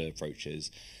concerted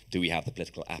approaches, do we have the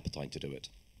political appetite to do it?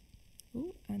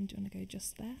 Oh, and do you want to go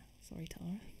just there? Sorry,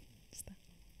 Tara. Just there.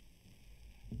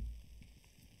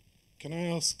 Can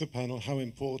I ask the panel how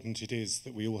important it is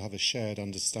that we all have a shared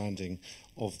understanding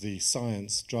of the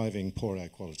science driving poor air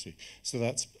quality? So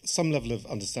that's some level of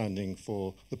understanding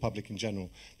for the public in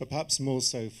general, but perhaps more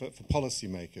so for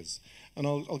policymakers. And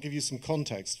I'll give you some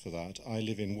context for that. I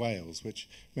live in Wales, which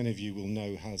many of you will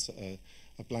know has a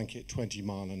blanket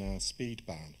 20-mile-an-hour speed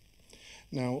ban.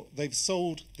 Now, they've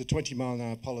sold the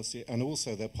 20-mile-an-hour policy and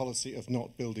also their policy of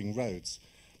not building roads,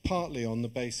 partly on the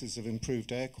basis of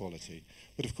improved air quality.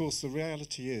 But of course, the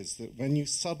reality is that when you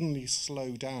suddenly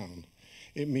slow down,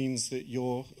 it means that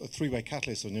your three-way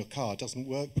catalyst on your car doesn't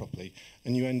work properly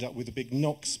and you end up with a big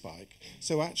NOx spike.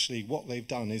 So actually, what they've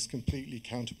done is completely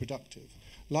counterproductive.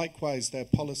 Likewise, their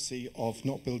policy of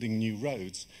not building new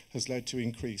roads has led to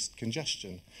increased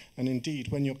congestion. And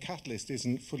indeed, when your catalyst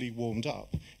isn't fully warmed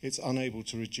up, it's unable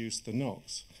to reduce the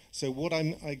NOx. So what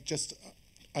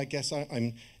I guess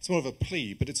it's more of a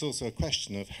plea, but it's also a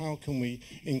question of how can we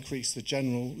increase the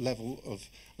general level of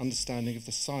understanding of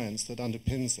the science that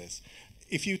underpins this.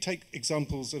 If you take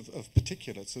examples of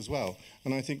particulates as well,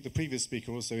 and I think the previous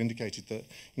speaker also indicated that,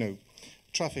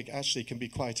 traffic actually can be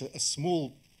quite a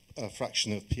small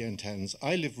fraction of PM10s.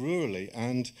 I live rurally,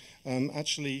 and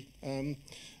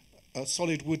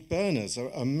solid wood burners are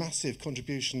a massive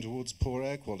contribution towards poor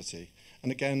air quality.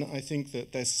 And again, I think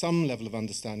that there's some level of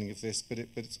understanding of this, but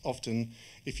it's often,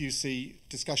 if you see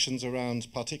discussions around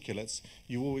particulates,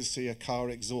 you always see a car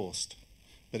exhaust,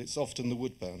 but it's often the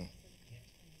wood burner.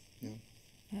 Yeah.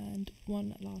 And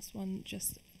one last one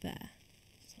just there.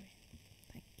 Sorry.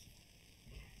 Thank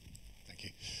you.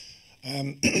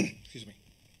 Thank you. Excuse me.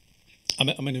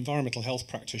 I'm an environmental health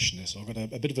practitioner, so I've got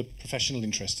a bit of a professional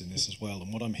interest in this as well.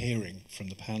 And what I'm hearing from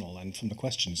the panel and from the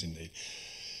questions indeed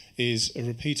is a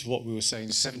repeat of what we were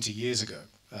saying 70 years ago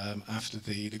after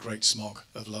the Great Smog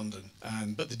of London.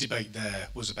 But the debate there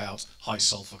was about high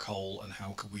sulphur coal and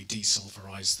how could we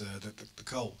desulfurise the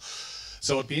coal.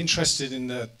 So I'd be interested in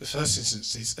the first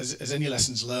instance, is any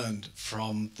lessons learned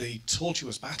from the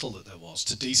tortuous battle that there was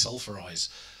to desulfurise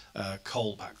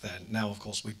coal back then. Now, of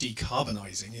course, we're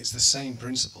decarbonising. It's the same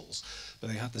principles, but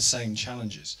they had the same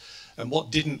challenges. And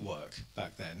what didn't work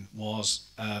back then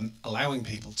was allowing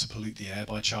people to pollute the air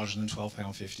by charging them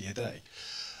 £12.50 a day.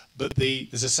 But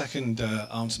there's a second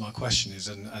arm to my question is,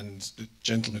 and the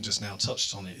gentleman just now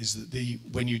touched on it, is that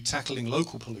when you're tackling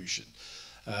local pollution,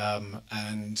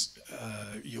 and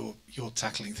you're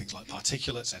tackling things like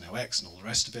particulates, NOx, and all the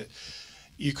rest of it,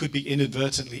 you could be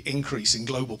inadvertently increasing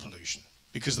global pollution,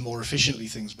 because the more efficiently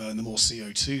things burn, the more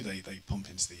CO2 they pump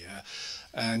into the air.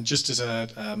 And just as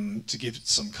to give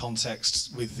some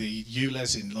context, with the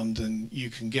ULEZ in London, you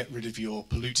can get rid of your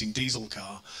polluting diesel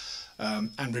car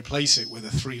and replace it with a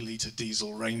 3-litre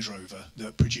diesel Range Rover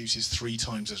that produces 3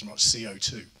 times as much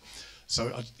CO2.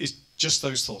 So it's just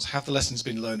those thoughts. Have the lessons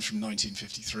been learned from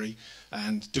 1953?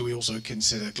 And do we also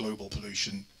consider global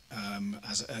pollution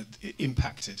as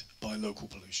impacted by local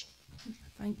pollution?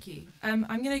 Thank you. I'm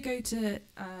going to go to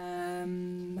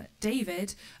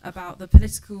David about the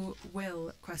political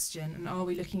will question, and are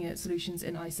we looking at solutions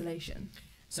in isolation?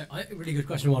 So, a really good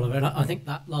question, Oliver, and I think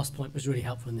that last point was really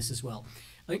helpful in this as well.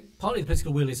 I think partly the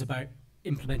political will is about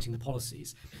implementing the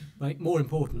policies, right? More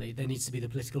importantly, there needs to be the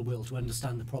political will to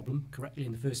understand the problem correctly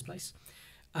in the first place.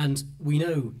 And we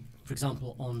know, for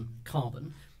example, on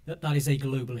carbon, that is a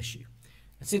global issue.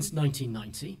 And since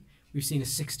 1990, we've seen a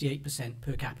 68%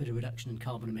 per capita reduction in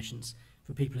carbon emissions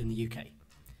for people in the UK.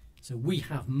 So we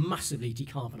have massively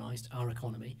decarbonised our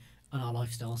economy and our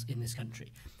lifestyles in this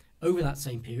country. Over that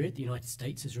same period, the United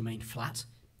States has remained flat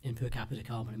in per capita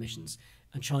carbon emissions,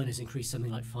 and China's increased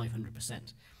something like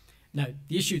 500%. Now,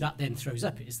 the issue that then throws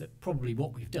up is that probably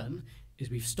what we've done is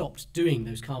we've stopped doing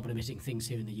those carbon emitting things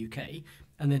here in the UK,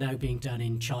 and they're now being done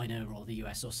in China or the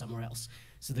US or somewhere else.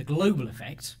 So the global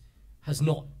effect has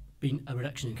not been a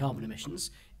reduction in carbon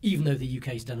emissions, even though the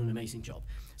UK's done an amazing job.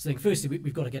 So I think firstly,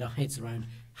 we've got to get our heads around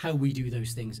how we do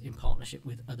those things in partnership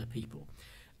with other people.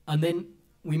 And then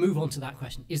we move on to that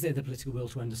question, is there the political will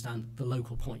to understand the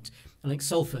local point? I think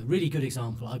sulphur, really good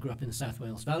example. I grew up in the South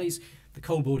Wales valleys. The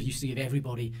coal board used to give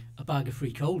everybody a bag of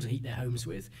free coal to heat their homes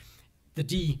with. The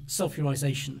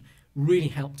desulfurisation really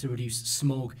helped to reduce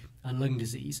smog and lung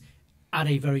disease at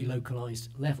a very localised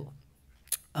level.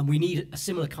 And we need a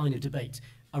similar kind of debate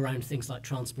around things like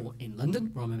transport in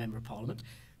London, where I'm a Member of Parliament.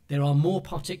 There are more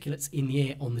particulates in the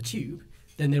air on the tube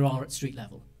than there are at street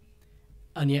level.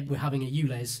 And yet we're having a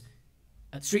ULEZ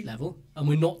at street level, and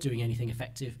we're not doing anything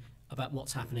effective about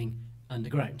what's happening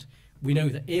underground. We know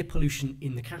that air pollution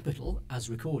in the capital, as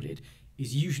recorded,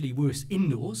 is usually worse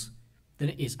indoors than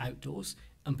it is outdoors,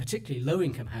 and particularly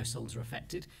low-income households are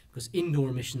affected because indoor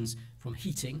emissions from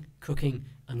heating, cooking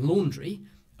and laundry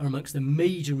are amongst the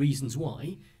major reasons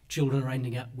why children are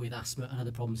ending up with asthma and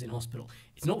other problems in hospital.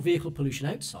 It's not vehicle pollution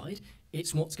outside,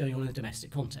 it's what's going on in a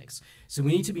domestic context. So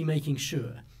we need to be making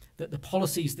sure that the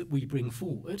policies that we bring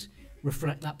forward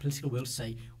reflect that political will to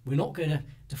say we're not going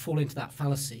to fall into that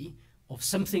fallacy of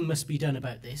something must be done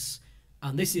about this,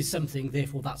 and this is something,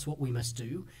 therefore that's what we must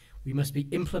do. We must be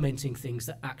implementing things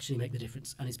that actually make the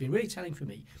difference. And it's been really telling for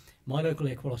me. My local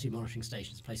air quality monitoring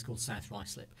station is a place called South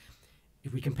Ruislip.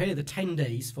 If we compare the 10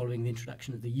 days following the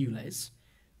introduction of the ULEZ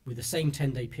with the same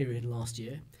 10-day period last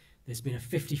year, there's been a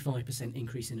 55%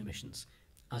 increase in emissions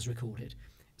as recorded.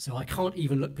 So I can't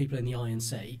even look people in the eye and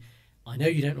say, I know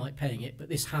you don't like paying it, but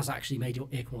this has actually made your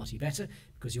air quality better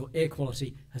because your air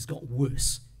quality has got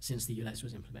worse since the ULEZ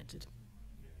was implemented.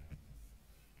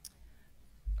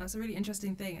 That's a really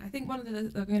interesting thing. I think I'm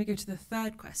going to go to the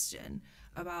third question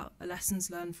about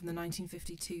lessons learned from the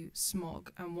 1952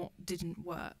 smog and what didn't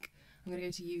work. I'm going to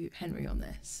go to you, Henry, on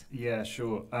this. Yeah,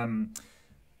 sure.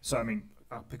 So, I mean,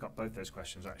 I'll pick up both those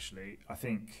questions, actually. I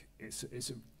think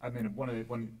when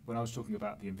I was talking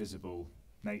about the invisible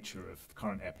nature of the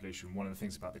current air pollution, one of the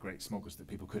things about the Great Smog was that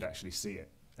people could actually see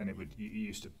it, and you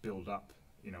used to build up,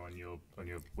 on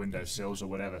your windowsills or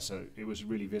whatever, so it was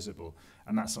really visible,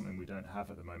 and that's something we don't have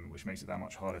at the moment, which makes it that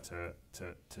much harder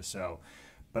to sell.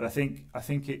 But I think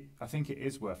it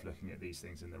is worth looking at these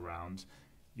things in the round.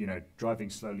 Driving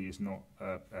slowly is not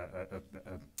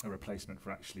a replacement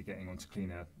for actually getting onto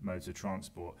cleaner modes of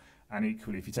transport. And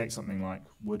equally, if you take something like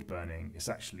wood burning, it's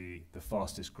actually the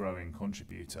fastest growing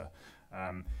contributor.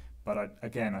 But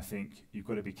I think you've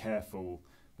got to be careful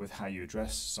with how you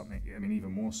address something. I mean,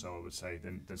 even more so, I would say,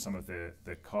 than some of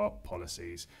the car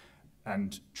policies,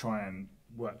 and try and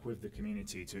work with the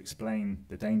community to explain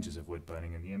the dangers of wood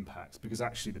burning and the impacts. Because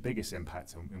actually, the biggest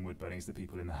impact in wood burning is the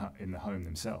people in the home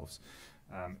themselves.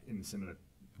 In a similar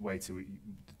way to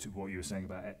what you were saying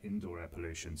about indoor air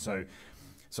pollution. So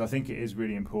I think it is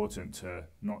really important to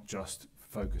not just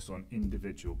focus on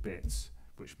individual bits,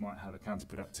 which might have a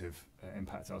counterproductive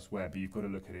impact elsewhere, but you've got to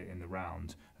look at it in the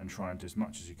round and try and do as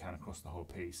much as you can across the whole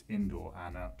piece, indoor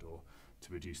and outdoor,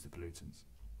 to reduce the pollutants.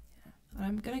 And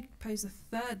I'm going to pose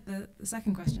the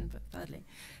second question, but thirdly,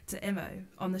 to Imo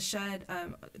on the shared.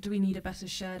 Do we need a better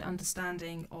shared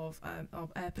understanding of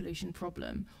air pollution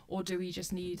problem, or do we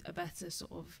just need a better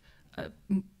sort of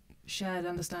shared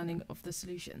understanding of the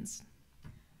solutions?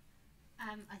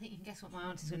 I think you can guess what my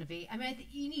answer is going to be. I mean,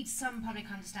 you need some public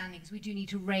understanding because we do need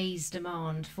to raise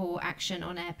demand for action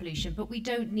on air pollution, but we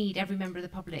don't need every member of the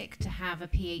public to have a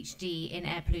PhD in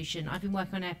air pollution. I've been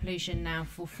working on air pollution now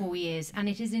for 4 years, and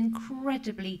it is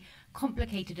incredibly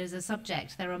complicated as a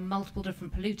subject. There are multiple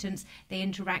different pollutants. They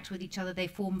interact with each other. They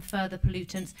form further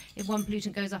pollutants. If one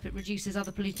pollutant goes up, it reduces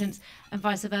other pollutants, and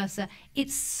vice versa.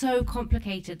 It's so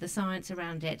complicated, the science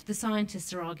around it. The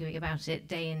scientists are arguing about it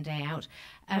day in, day out.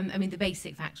 I mean, the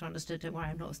basic facts are understood. Don't worry,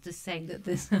 I'm not just saying that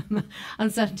there's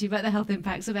uncertainty about the health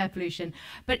impacts of air pollution.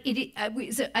 But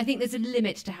so I think there's a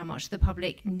limit to how much the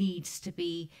public needs to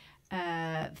be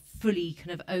fully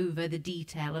kind of over the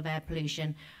detail of air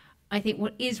pollution. I think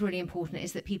what is really important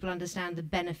is that people understand the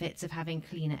benefits of having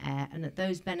cleaner air, and that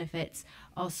those benefits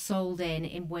are sold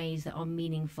in ways that are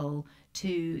meaningful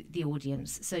to the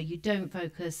audience. So you don't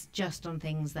focus just on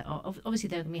things that are, obviously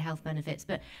there can be health benefits,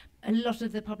 but a lot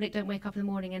of the public don't wake up in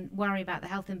the morning and worry about the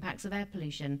health impacts of air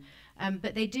pollution.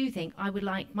 But they do think, I would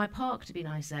like my park to be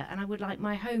nicer, and I would like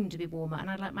my home to be warmer, and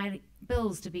I'd like my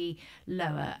bills to be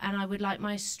lower, and I would like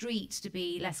my streets to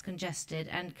be less congested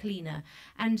and cleaner.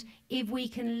 And if we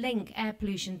can link air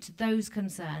pollution to those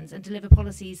concerns and deliver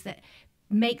policies that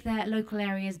make their local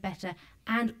areas better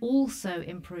and also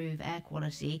improve air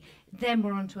quality, then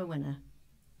we're on to a winner.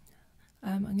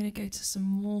 I'm going to go to some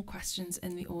more questions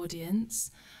in the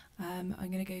audience. I'm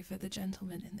going to go for the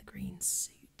gentleman in the green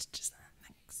suit just there.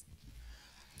 Thanks.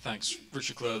 Thanks.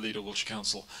 Richard Cllr, Leader, Wiltshire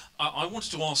Council. I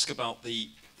wanted to ask about the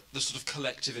sort of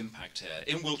collective impact here.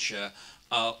 In Wiltshire,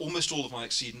 almost all of my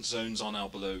exceedance zones are now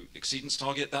below exceedance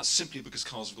target. That's simply because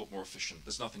cars have got more efficient.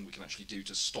 There's nothing we can actually do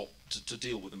to stop, to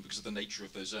deal with them because of the nature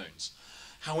of those zones.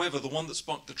 However, the one that's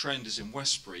bucked the trend is in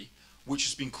Westbury, which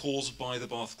has been caused by the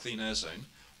Bath Clean Air Zone,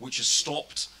 which has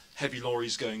stopped heavy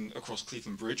lorries going across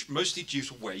Cleveland Bridge, mostly due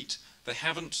to weight. They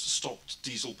haven't stopped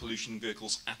diesel pollution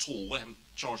vehicles at all. They haven't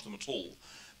charged them at all.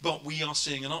 But we are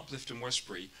seeing an uplift in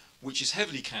Westbury, which is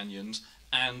heavily canyoned,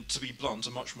 and, to be blunt,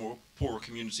 a much more poorer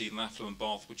community than affluent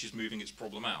Bath, which is moving its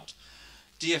problem out.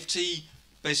 DFT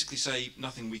basically say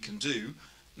nothing we can do.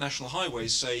 National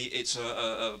Highways say it's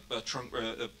a trunk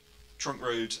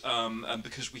road, and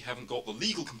because we haven't got the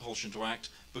legal compulsion to act,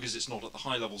 because it's not at the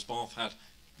high levels Bath had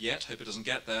yet, hope it doesn't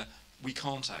get there, we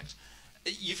can't act.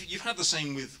 You've had the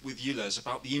same with ULEZ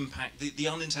about the impact, the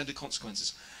unintended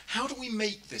consequences. How do we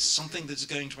make this something that is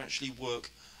going to actually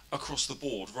work across the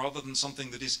board, rather than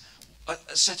something that is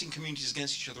setting communities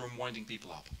against each other and winding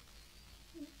people up?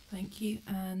 Thank you.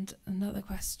 And another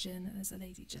question. There's a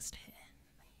lady just here.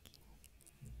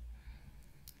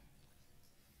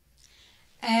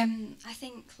 I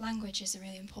think language is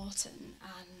really important,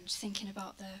 and thinking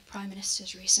about the Prime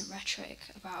Minister's recent rhetoric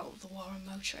about the war on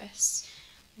motorists,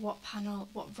 what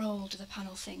role do the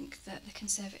panel think that the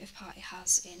Conservative Party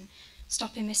has in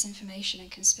stopping misinformation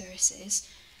and conspiracies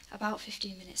about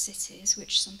 15-minute cities,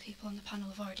 which some people on the panel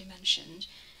have already mentioned,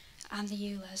 and the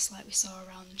ULEZ like we saw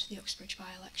around the Uxbridge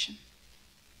by-election?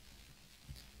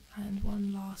 And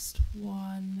one last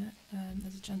one.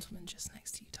 There's a gentleman just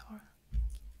next to you, Tara.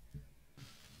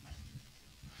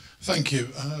 Thank you.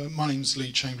 My name's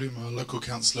Lee Chamberlain. I'm a local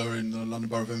councillor in the London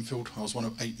Borough of Enfield. I was one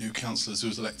of 8 new councillors who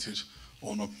was elected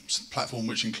on a platform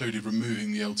which included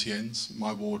removing the LTNs.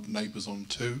 My ward neighbours on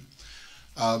 2.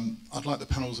 I'd like the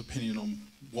panel's opinion on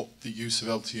what the use of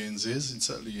LTNs is, and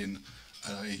certainly in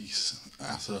a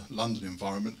outer London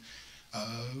environment.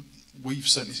 We've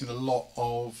certainly seen a lot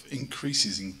of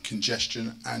increases in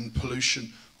congestion and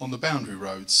pollution on the boundary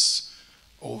roads.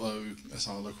 Although, as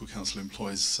our local council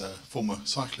employs former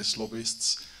cyclist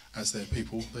lobbyists as their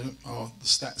people, the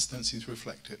stats don't seem to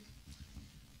reflect it.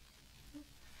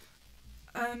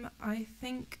 I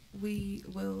think we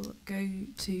will go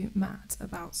to Matt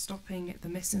about stopping the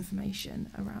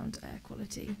misinformation around air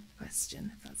quality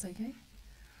question, if that's okay.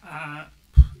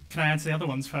 Can I answer the other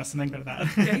ones first and then go to that?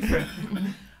 Go for it.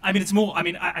 I mean, it's more,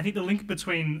 I think the link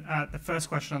between the first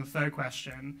question and the third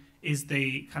question is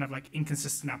the kind of like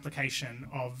inconsistent application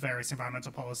of various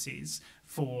environmental policies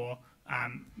for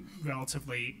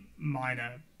relatively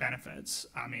minor benefits.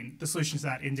 I mean, the solution to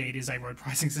that indeed is a road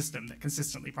pricing system that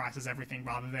consistently prices everything,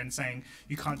 rather than saying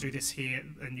you can't do this here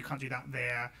and you can't do that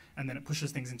there, and then it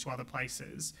pushes things into other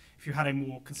places. If you had a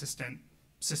more consistent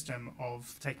system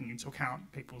of taking into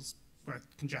account people's both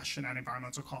congestion and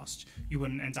environmental cost, you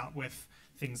wouldn't end up with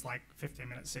things like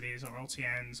 15-minute cities or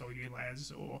LTNs or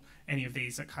ULEZ or any of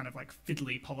these kind of like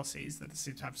fiddly policies that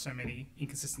seem to have so many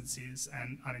inconsistencies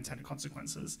and unintended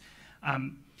consequences.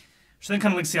 Which then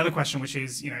kind of links to the other question, which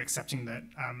is, accepting that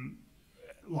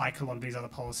like a lot of these other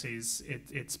policies,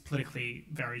 it's politically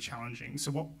very challenging.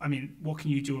 So what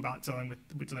can you do about dealing with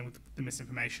the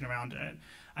misinformation around it?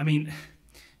 I mean,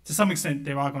 to some extent,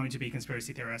 there are going to be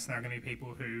conspiracy theorists, and there are going to be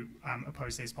people who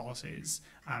oppose these policies,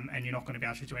 and you're not going to be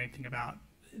able to do anything about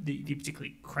the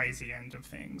particularly crazy end of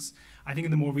things. I think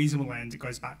in the more reasonable end, it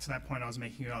goes back to that point I was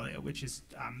making earlier, which is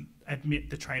admit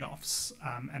the trade-offs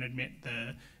and admit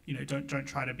don't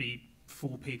try to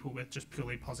fool people with just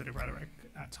purely positive rhetoric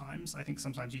at times. I think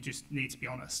sometimes you just need to be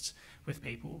honest with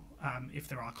people if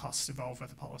there are costs involved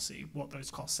with a policy, what those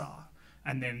costs are.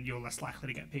 And then you're less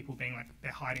likely to get people being like,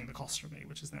 they're hiding the cost from me,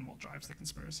 which is then what drives the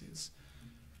conspiracies.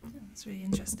 That's really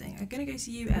interesting. I'm going to go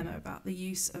to you, Emma, about the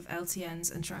use of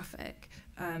LTNs and traffic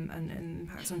and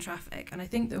impacts on traffic. And I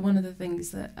think that one of the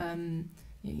things that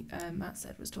Matt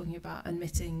said was talking about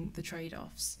admitting the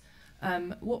trade-offs.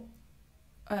 What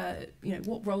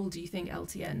role do you think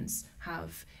LTNs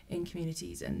have in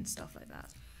communities and stuff like that?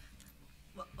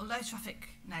 Well, low traffic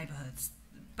neighbourhoods,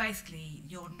 basically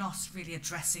you're not really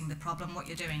addressing the problem. What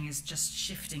you're doing is just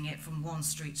shifting it from one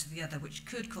street to the other, which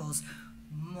could cause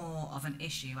more of an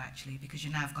issue actually, because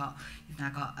you've now got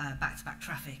back-to-back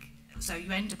traffic. So you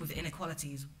end up with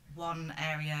inequalities. One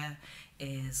area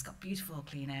is got beautiful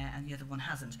clean air and the other one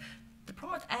hasn't. The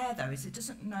problem with air though is it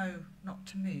doesn't know not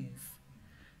to move.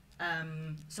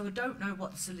 So I don't know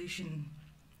what the solution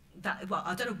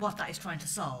I don't know what that is trying to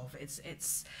solve.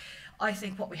 I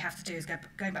think what we have to do is,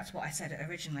 going back to what I said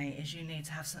originally, is you need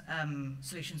to have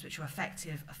solutions which are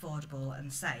effective, affordable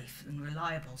and safe and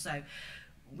reliable. So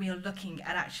we are looking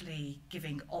at actually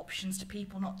giving options to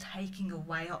people, not taking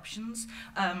away options.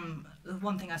 The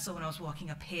one thing I saw when I was walking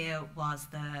up here was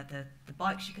the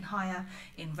bikes you can hire.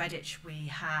 In Redditch we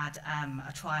had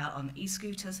a trial on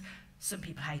e-scooters. Some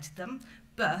people hated them.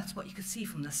 But what you could see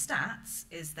from the stats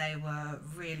is they were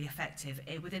really effective.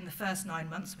 Within the first 9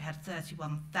 months, we had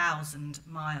 31,000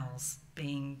 miles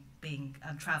being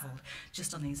travelled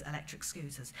just on these electric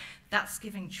scooters. That's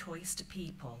giving choice to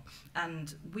people.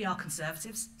 And we are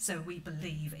conservatives, so we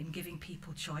believe in giving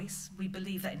people choice. We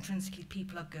believe that intrinsically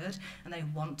people are good and they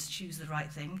want to choose the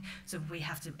right thing. So we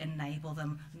have to enable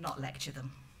them, not lecture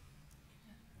them.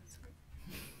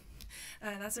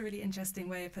 That's a really interesting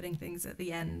way of putting things at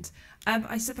the end.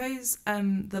 I suppose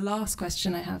the last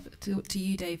question I have to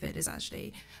you, David, is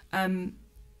actually,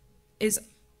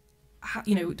 how,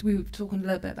 you know, we were spoken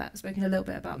a little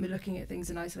bit about me looking at things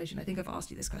in isolation. I think I've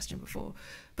asked you this question before,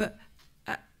 but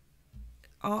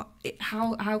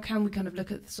how can we kind of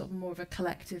look at sort of more of a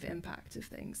collective impact of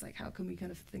things? Like, how can we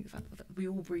kind of think of that we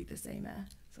all breathe the same air?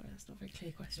 Sorry, that's not a very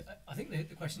clear question. So I think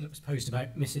the question that was posed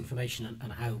about misinformation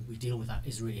and how we deal with that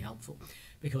is really helpful,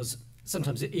 because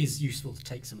sometimes it is useful to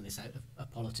take some of this out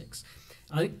of politics.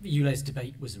 I think the ULEZ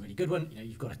debate was a really good one. You know,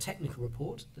 you've got a technical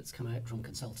report that's come out from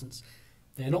consultants.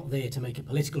 They're not there to make a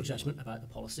political judgment about the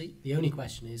policy. The only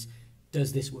question is,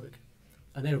 does this work?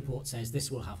 And their report says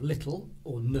this will have little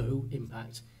or no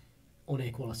impact on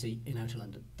air quality in Outer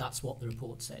London. That's what the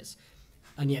report says.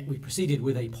 And yet we proceeded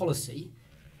with a policy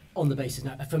on the basis.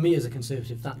 Now, for me as a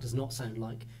Conservative, that does not sound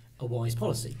like a wise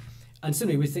policy. And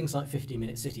similarly with things like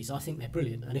 15-minute cities, I think they're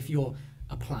brilliant. And if you're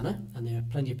a planner, and there are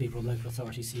plenty of people in local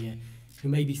authorities here who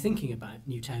may be thinking about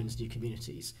new towns, new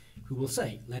communities, who will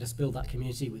say, let us build that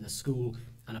community with a school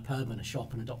and a pub and a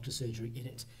shop and a doctor's surgery in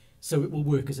it, so it will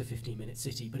work as a 15-minute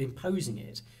city. But imposing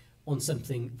it on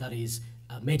something that is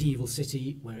a medieval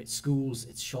city, where its schools,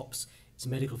 its shops, its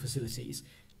medical facilities,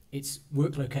 its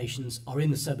work locations are in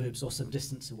the suburbs or some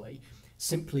distance away,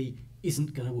 simply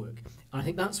isn't going to work. And I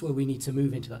think that's where we need to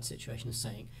move into that situation of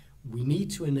saying we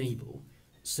need to enable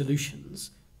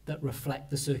solutions that reflect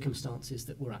the circumstances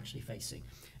that we're actually facing.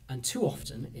 And too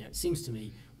often, you know, it seems to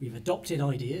me, we've adopted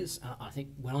ideas. I think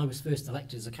when I was first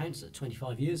elected as a councillor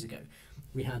 25 years ago,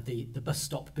 we had the bus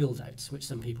stop build-outs, which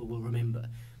some people will remember.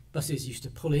 Buses used to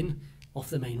pull in off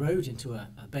the main road into a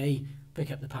bay,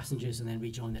 pick up the passengers and then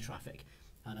rejoin the traffic.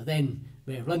 And then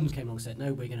Mayor of London came along and said,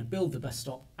 no, we're going to build the bus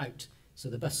stop out, so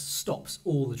the bus stops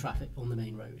all the traffic on the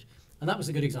main road. And that was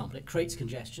a good example. It creates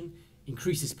congestion,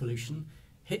 increases pollution,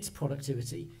 hits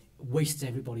productivity, wastes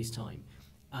everybody's time.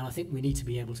 And I think we need to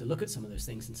be able to look at some of those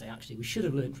things and say, actually, we should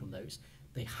have learned from those.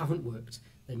 They haven't worked.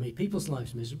 They made people's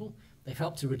lives miserable. They've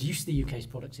helped to reduce the UK's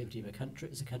productivity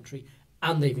as a country,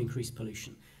 and they've increased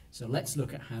pollution. So let's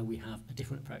look at how we have a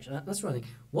different approach. And that's what I think.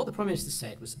 What the Prime Minister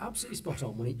said was absolutely spot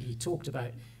on when he talked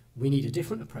about we need a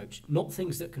different approach, not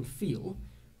things that can feel.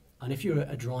 And if you're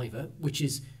a driver, which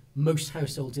is most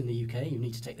households in the UK, you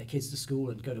need to take their kids to school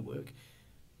and go to work,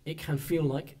 it can feel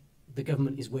like the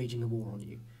government is waging a war on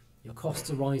you. Your costs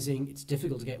are rising, it's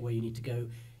difficult to get where you need to go,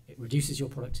 it reduces your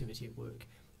productivity at work.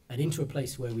 And into a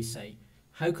place where we say,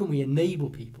 how can we enable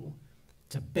people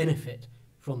to benefit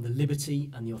from the liberty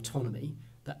and the autonomy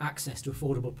that access to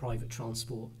affordable private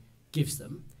transport gives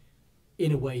them,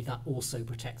 in a way that also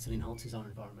protects and enhances our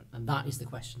environment? And that is the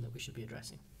question that we should be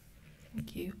addressing.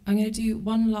 Thank you. I'm going to do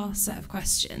one last set of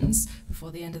questions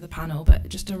before the end of the panel, but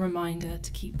just a reminder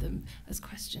to keep them as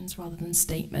questions rather than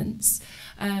statements.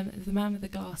 The man with the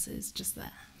glasses just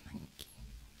there. Thank you.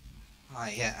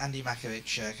 Hi, Andy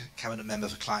Makovich, Cabinet Member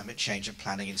for Climate Change and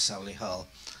Planning in Solihull.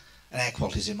 And air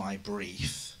quality is in my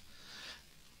brief.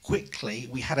 Quickly,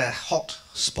 we had a hot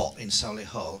spot in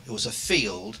Solihull. It was a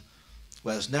field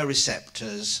where there's no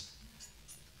receptors,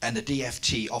 and the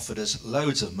DFT offered us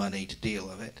loads of money to deal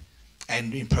with it,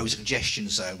 and impose a congestion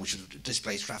zone which would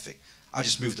displace traffic. I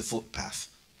just moved the footpath.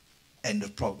 End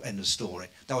of story.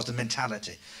 That was the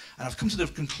mentality. And I've come to the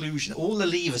conclusion that all the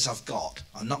levers I've got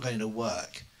are not going to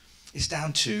work. It's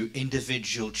down to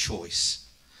individual choice.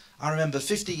 I remember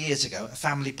 50 years ago, a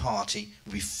family party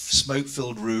with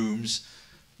smoke-filled rooms.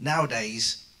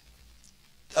 Nowadays,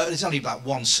 there's only about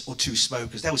one or two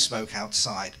smokers. They will smoke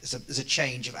outside. There's a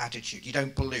change of attitude. You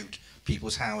don't pollute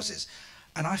people's houses.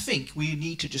 And I think we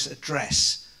need to just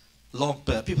address log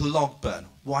burn. People log burn.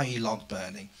 Why are you log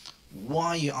burning? Why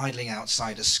are you idling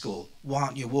outside a school? Why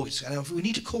aren't you walking? And we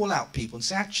need to call out people and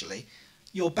say, actually,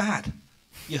 you're bad.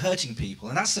 You're hurting people.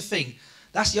 And that's the thing.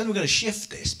 That's the only way we're going to shift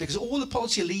this, because all the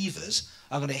policy levers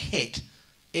are going to hit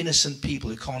innocent people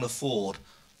who can't afford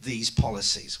these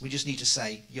policies. We just need to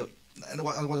say, and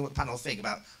what the panel think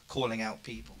about calling out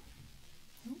people.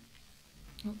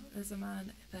 Oh, there's a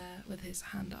man there with his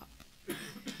hand up.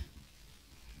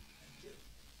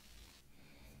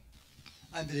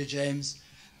 I'm Billy James.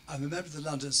 I'm a member of the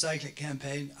London Cycling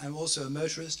Campaign. I'm also a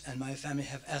motorist, and my family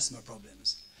have asthma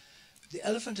problems. The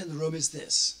elephant in the room is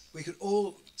this. We could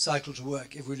all cycle to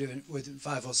work if we live within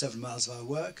 5 or 7 miles of our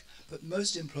work, but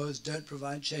most employers don't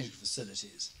provide changing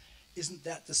facilities. Isn't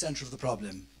that the centre of the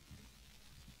problem?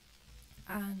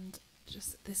 And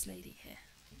just this lady here.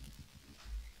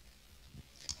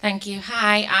 Thank you.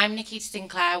 Hi, I'm Nikita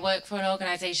Sinclair. I work for an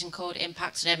organisation called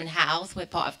Impact on Urban Health. We're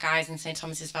part of Guy's and St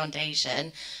Thomas's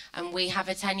Foundation, and we have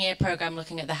a 10-year programme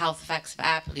looking at the health effects of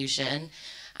air pollution.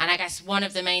 And I guess one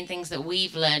of the main things that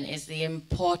we've learned is the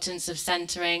importance of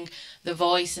centering the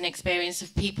voice and experience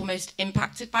of people most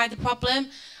impacted by the problem.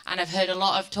 And I've heard a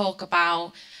lot of talk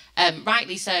about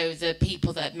rightly so, the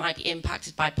people that might be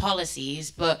impacted by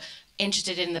policies, but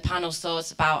interested in the panel's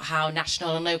thoughts about how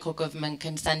national and local government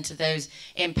can centre those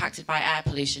impacted by air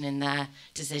pollution in their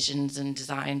decisions and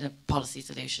design of policy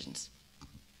solutions.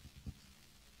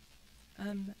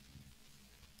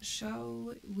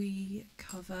 Shall we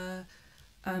cover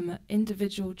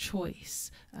individual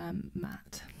choice,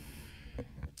 Matt?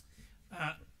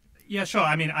 Yeah, sure.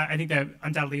 I mean, I think there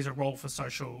undoubtedly is a role for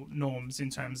social norms in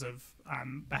terms of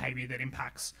behaviour that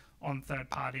impacts on third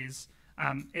parties.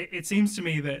 It seems to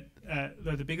me that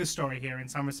the biggest story here, in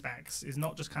some respects, is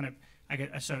not just kind of,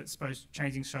 I suppose,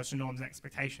 changing social norms and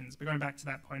expectations, but going back to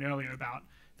that point earlier about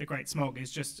the Great Smog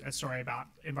is just a story about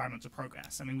environmental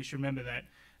progress. I mean, we should remember that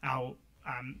our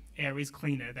air is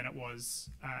cleaner than it was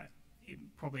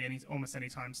probably almost any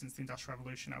time since the Industrial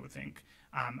Revolution, I would think.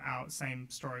 Our same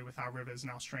story with our rivers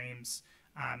and our streams,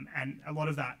 and a lot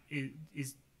of that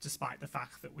is despite the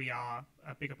fact that we are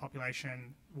a bigger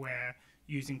population, we're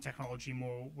using technology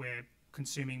more, we're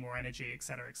consuming more energy, et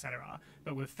cetera,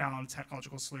 but we've found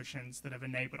technological solutions that have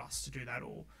enabled us to do that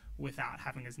all without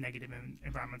having as negative an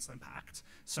environmental impact.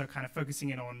 So kind of focusing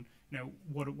in on,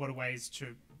 what are ways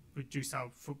to reduce our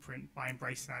footprint by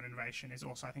embracing that innovation is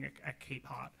also, I think, a key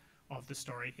part of the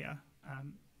story here.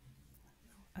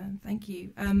 Thank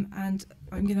you. And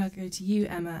I'm going to go to you,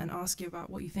 Emma, and ask you about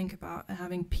what you think about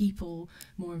having people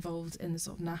more involved in the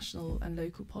sort of national and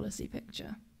local policy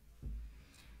picture.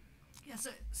 Yeah,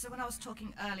 so when I was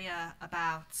talking earlier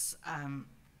about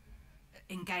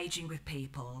engaging with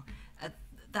people,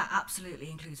 that absolutely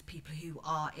includes people who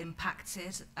are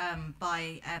impacted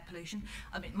by air pollution.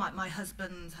 I mean, my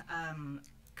husband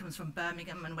comes from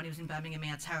Birmingham, and when he was in Birmingham he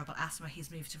had terrible asthma.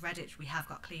 He's moved to Redditch. We have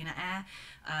got cleaner air.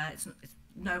 It's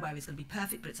no way it's going to be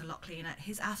perfect, but it's a lot cleaner.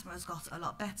 His asthma has got a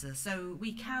lot better. So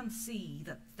we can see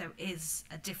that there is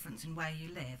a difference in where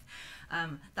you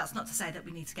live. That's not to say that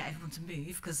we need to get everyone to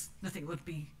move, because nothing would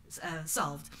be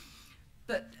solved.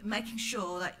 But making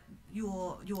sure that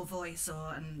your voice,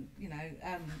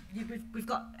 we've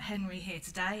got Henry here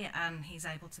today, and he's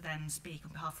able to then speak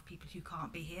on behalf of people who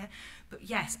can't be here. But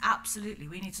yes, absolutely,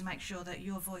 we need to make sure that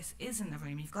your voice is in the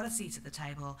room. You've got a seat at the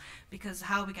table, because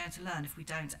how are we going to learn if we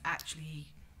don't actually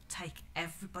take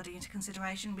everybody into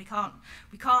consideration? We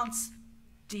can't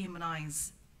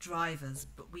demonise drivers,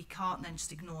 but we can't then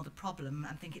just ignore the problem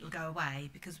and think it'll go away,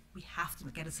 because we have to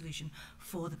get a solution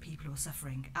for the people who are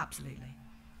suffering. Absolutely.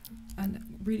 And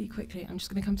really quickly, I'm just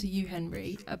going to come to you,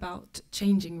 Henry, about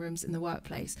changing rooms in the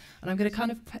workplace. And I'm going to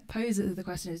kind of pose it, the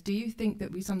question is, do you think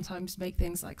that we sometimes make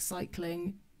things like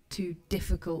cycling too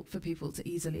difficult for people to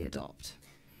easily adopt?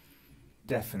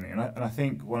 Definitely. And I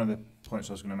think one of the points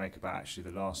I was going to make about actually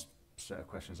the last set of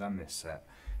questions and this set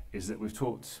is that we've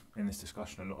talked in this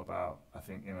discussion a lot about, I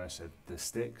think Imo said, the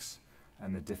sticks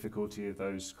and the difficulty of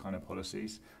those kind of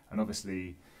policies. And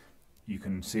obviously you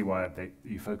can see why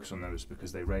you focus on those,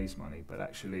 because they raise money. But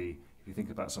actually, if you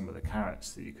think about some of the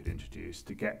carrots that you could introduce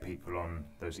to get people on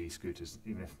those e-scooters,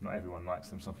 even if not everyone likes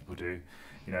them, some people do,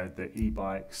 the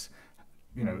e-bikes,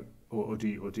 or do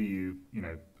you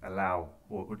allow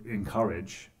or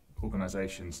encourage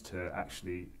organisations to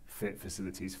actually fit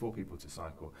facilities for people to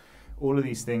cycle? All of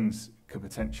these things could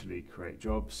potentially create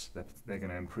jobs. They're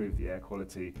going to improve the air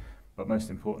quality, but most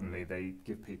importantly, they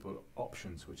give people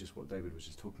options, which is what David was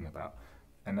just talking about.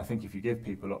 And I think if you give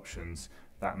people options,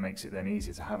 that makes it then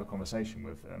easier to have a conversation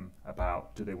with them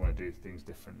about, do they want to do things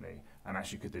differently, and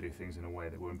actually could they do things in a way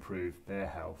that will improve their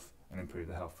health and improve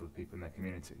the health of the people in their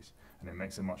communities. And it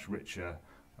makes a much richer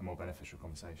and more beneficial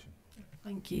conversation.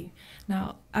 Thank you.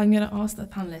 Now, I'm going to ask the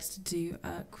panellists to do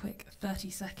a quick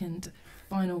 30-second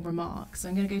final remark. So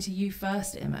I'm going to go to you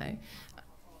first, Imo,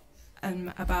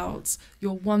 about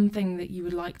your one thing that you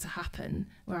would like to happen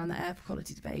around the air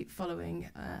quality debate following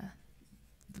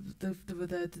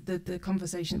the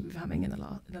conversation that we've been having in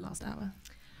the last hour.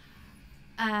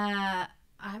 I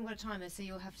haven't got a timer, so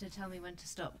you'll have to tell me when to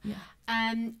stop. Yeah.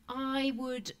 I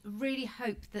would really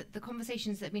hope that the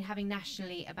conversations that we've been having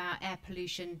nationally about air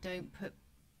pollution don't put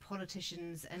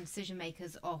politicians and decision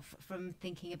makers off from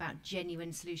thinking about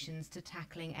genuine solutions to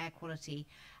tackling air quality.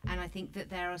 And I think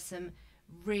that there are some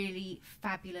really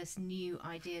fabulous new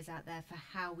ideas out there for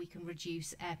how we can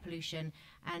reduce air pollution,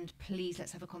 and please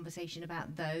let's have a conversation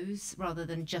about those rather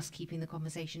than just keeping the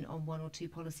conversation on one or two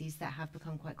policies that have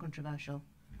become quite controversial.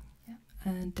 Yeah.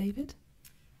 And David?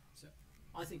 So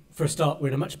I think for a start, we're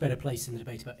in a much better place in the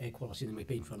debate about air quality than we've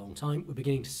been for a long time. We're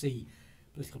beginning to see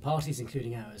political parties,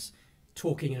 including ours,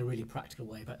 talking in a really practical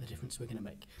way about the difference we're going to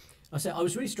make. I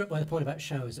was really struck by the point about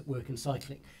showers at work and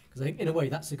cycling, because I think in a way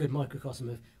that's a good microcosm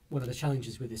of one of the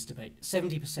challenges with this debate.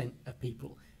 70% of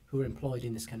people who are employed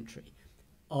in this country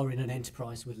are in an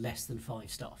enterprise with less than 5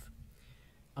 staff.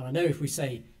 And I know if we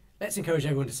say, let's encourage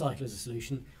everyone to cycle as a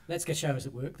solution, let's get showers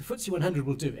at work, the FTSE 100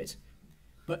 will do it,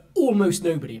 but almost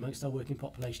nobody amongst our working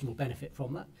population will benefit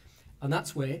from that. And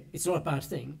that's where it's not a bad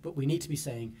thing, but we need to be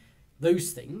saying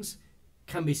those things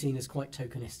can be seen as quite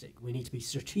tokenistic. We need to be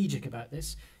strategic about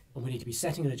this, and we need to be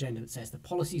setting an agenda that says the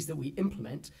policies that we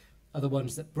implement are the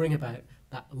ones that bring about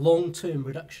that long-term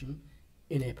reduction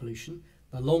in air pollution,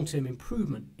 the long-term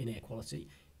improvement in air quality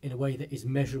in a way that is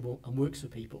measurable and works for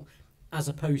people, as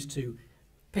opposed to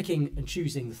picking and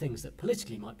choosing the things that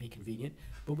politically might be convenient,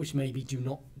 but which maybe do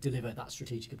not deliver that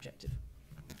strategic objective.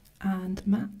 And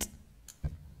Matt?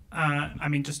 I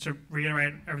mean, just to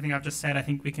reiterate everything I've just said, I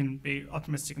think we can be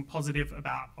optimistic and positive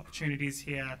about opportunities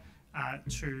here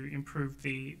to improve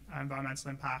the environmental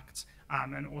impact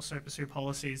and also pursue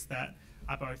policies that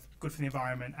are both good for the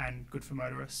environment and good for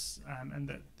motorists, and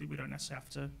that we don't necessarily have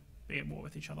to be at war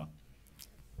with each other.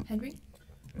 Henry?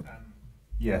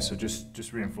 Yeah, so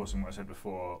just reinforcing what I said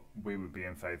before, we would be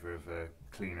in favour of a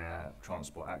clean air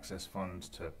transport access fund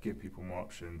to give people more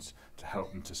options, to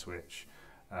help them to switch,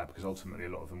 because ultimately a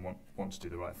lot of them want to do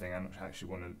the right thing and actually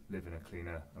want to live in a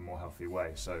cleaner and more healthy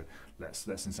way. So let's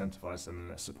incentivise them and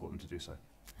let's support them to do so.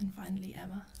 And finally,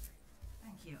 Emma.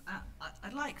 Thank you.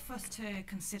 I'd like for us to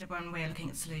consider when we're looking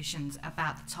at solutions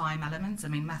about the time element. I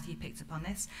mean, Matthew picked up on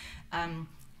this.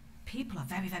 People are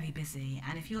very, very busy,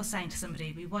 and if you're saying to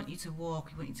somebody, we want you to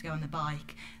walk, we want you to go on the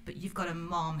bike, but you've got a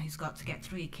mom who's got to get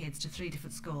 3 kids to 3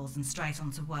 different schools and straight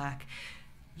on to work,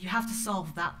 you have to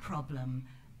solve that problem,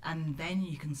 and then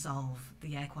you can solve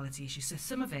the air quality issue. So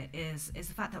some of it is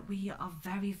the fact that we are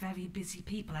very, very busy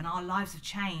people, and our lives have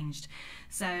changed.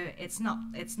 So it's not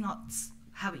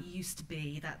how it used to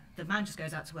be, that the man just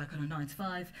goes out to work on a 9 to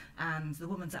 5, and the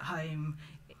woman's at home.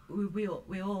 We're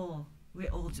all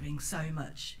doing so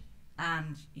much.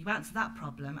 And you answer that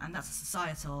problem, and that's a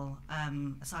societal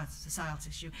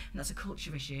issue, and that's a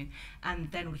culture issue,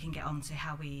 and then we can get on to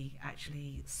how we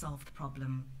actually solve the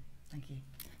problem. Thank you.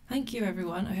 Thank you,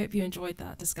 everyone. I hope you enjoyed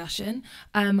that discussion.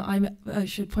 I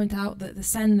should point out that the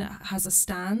SEN has a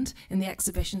stand in the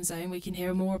exhibition zone. We can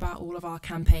hear more about all of our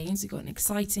campaigns. We've got an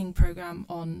exciting programme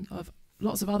of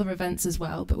lots of other events as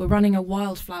well, but we're running a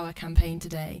wildflower campaign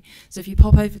today. So if you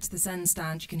pop over to the SEN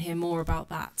stand, you can hear more about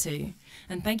that too.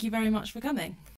 And thank you very much for coming.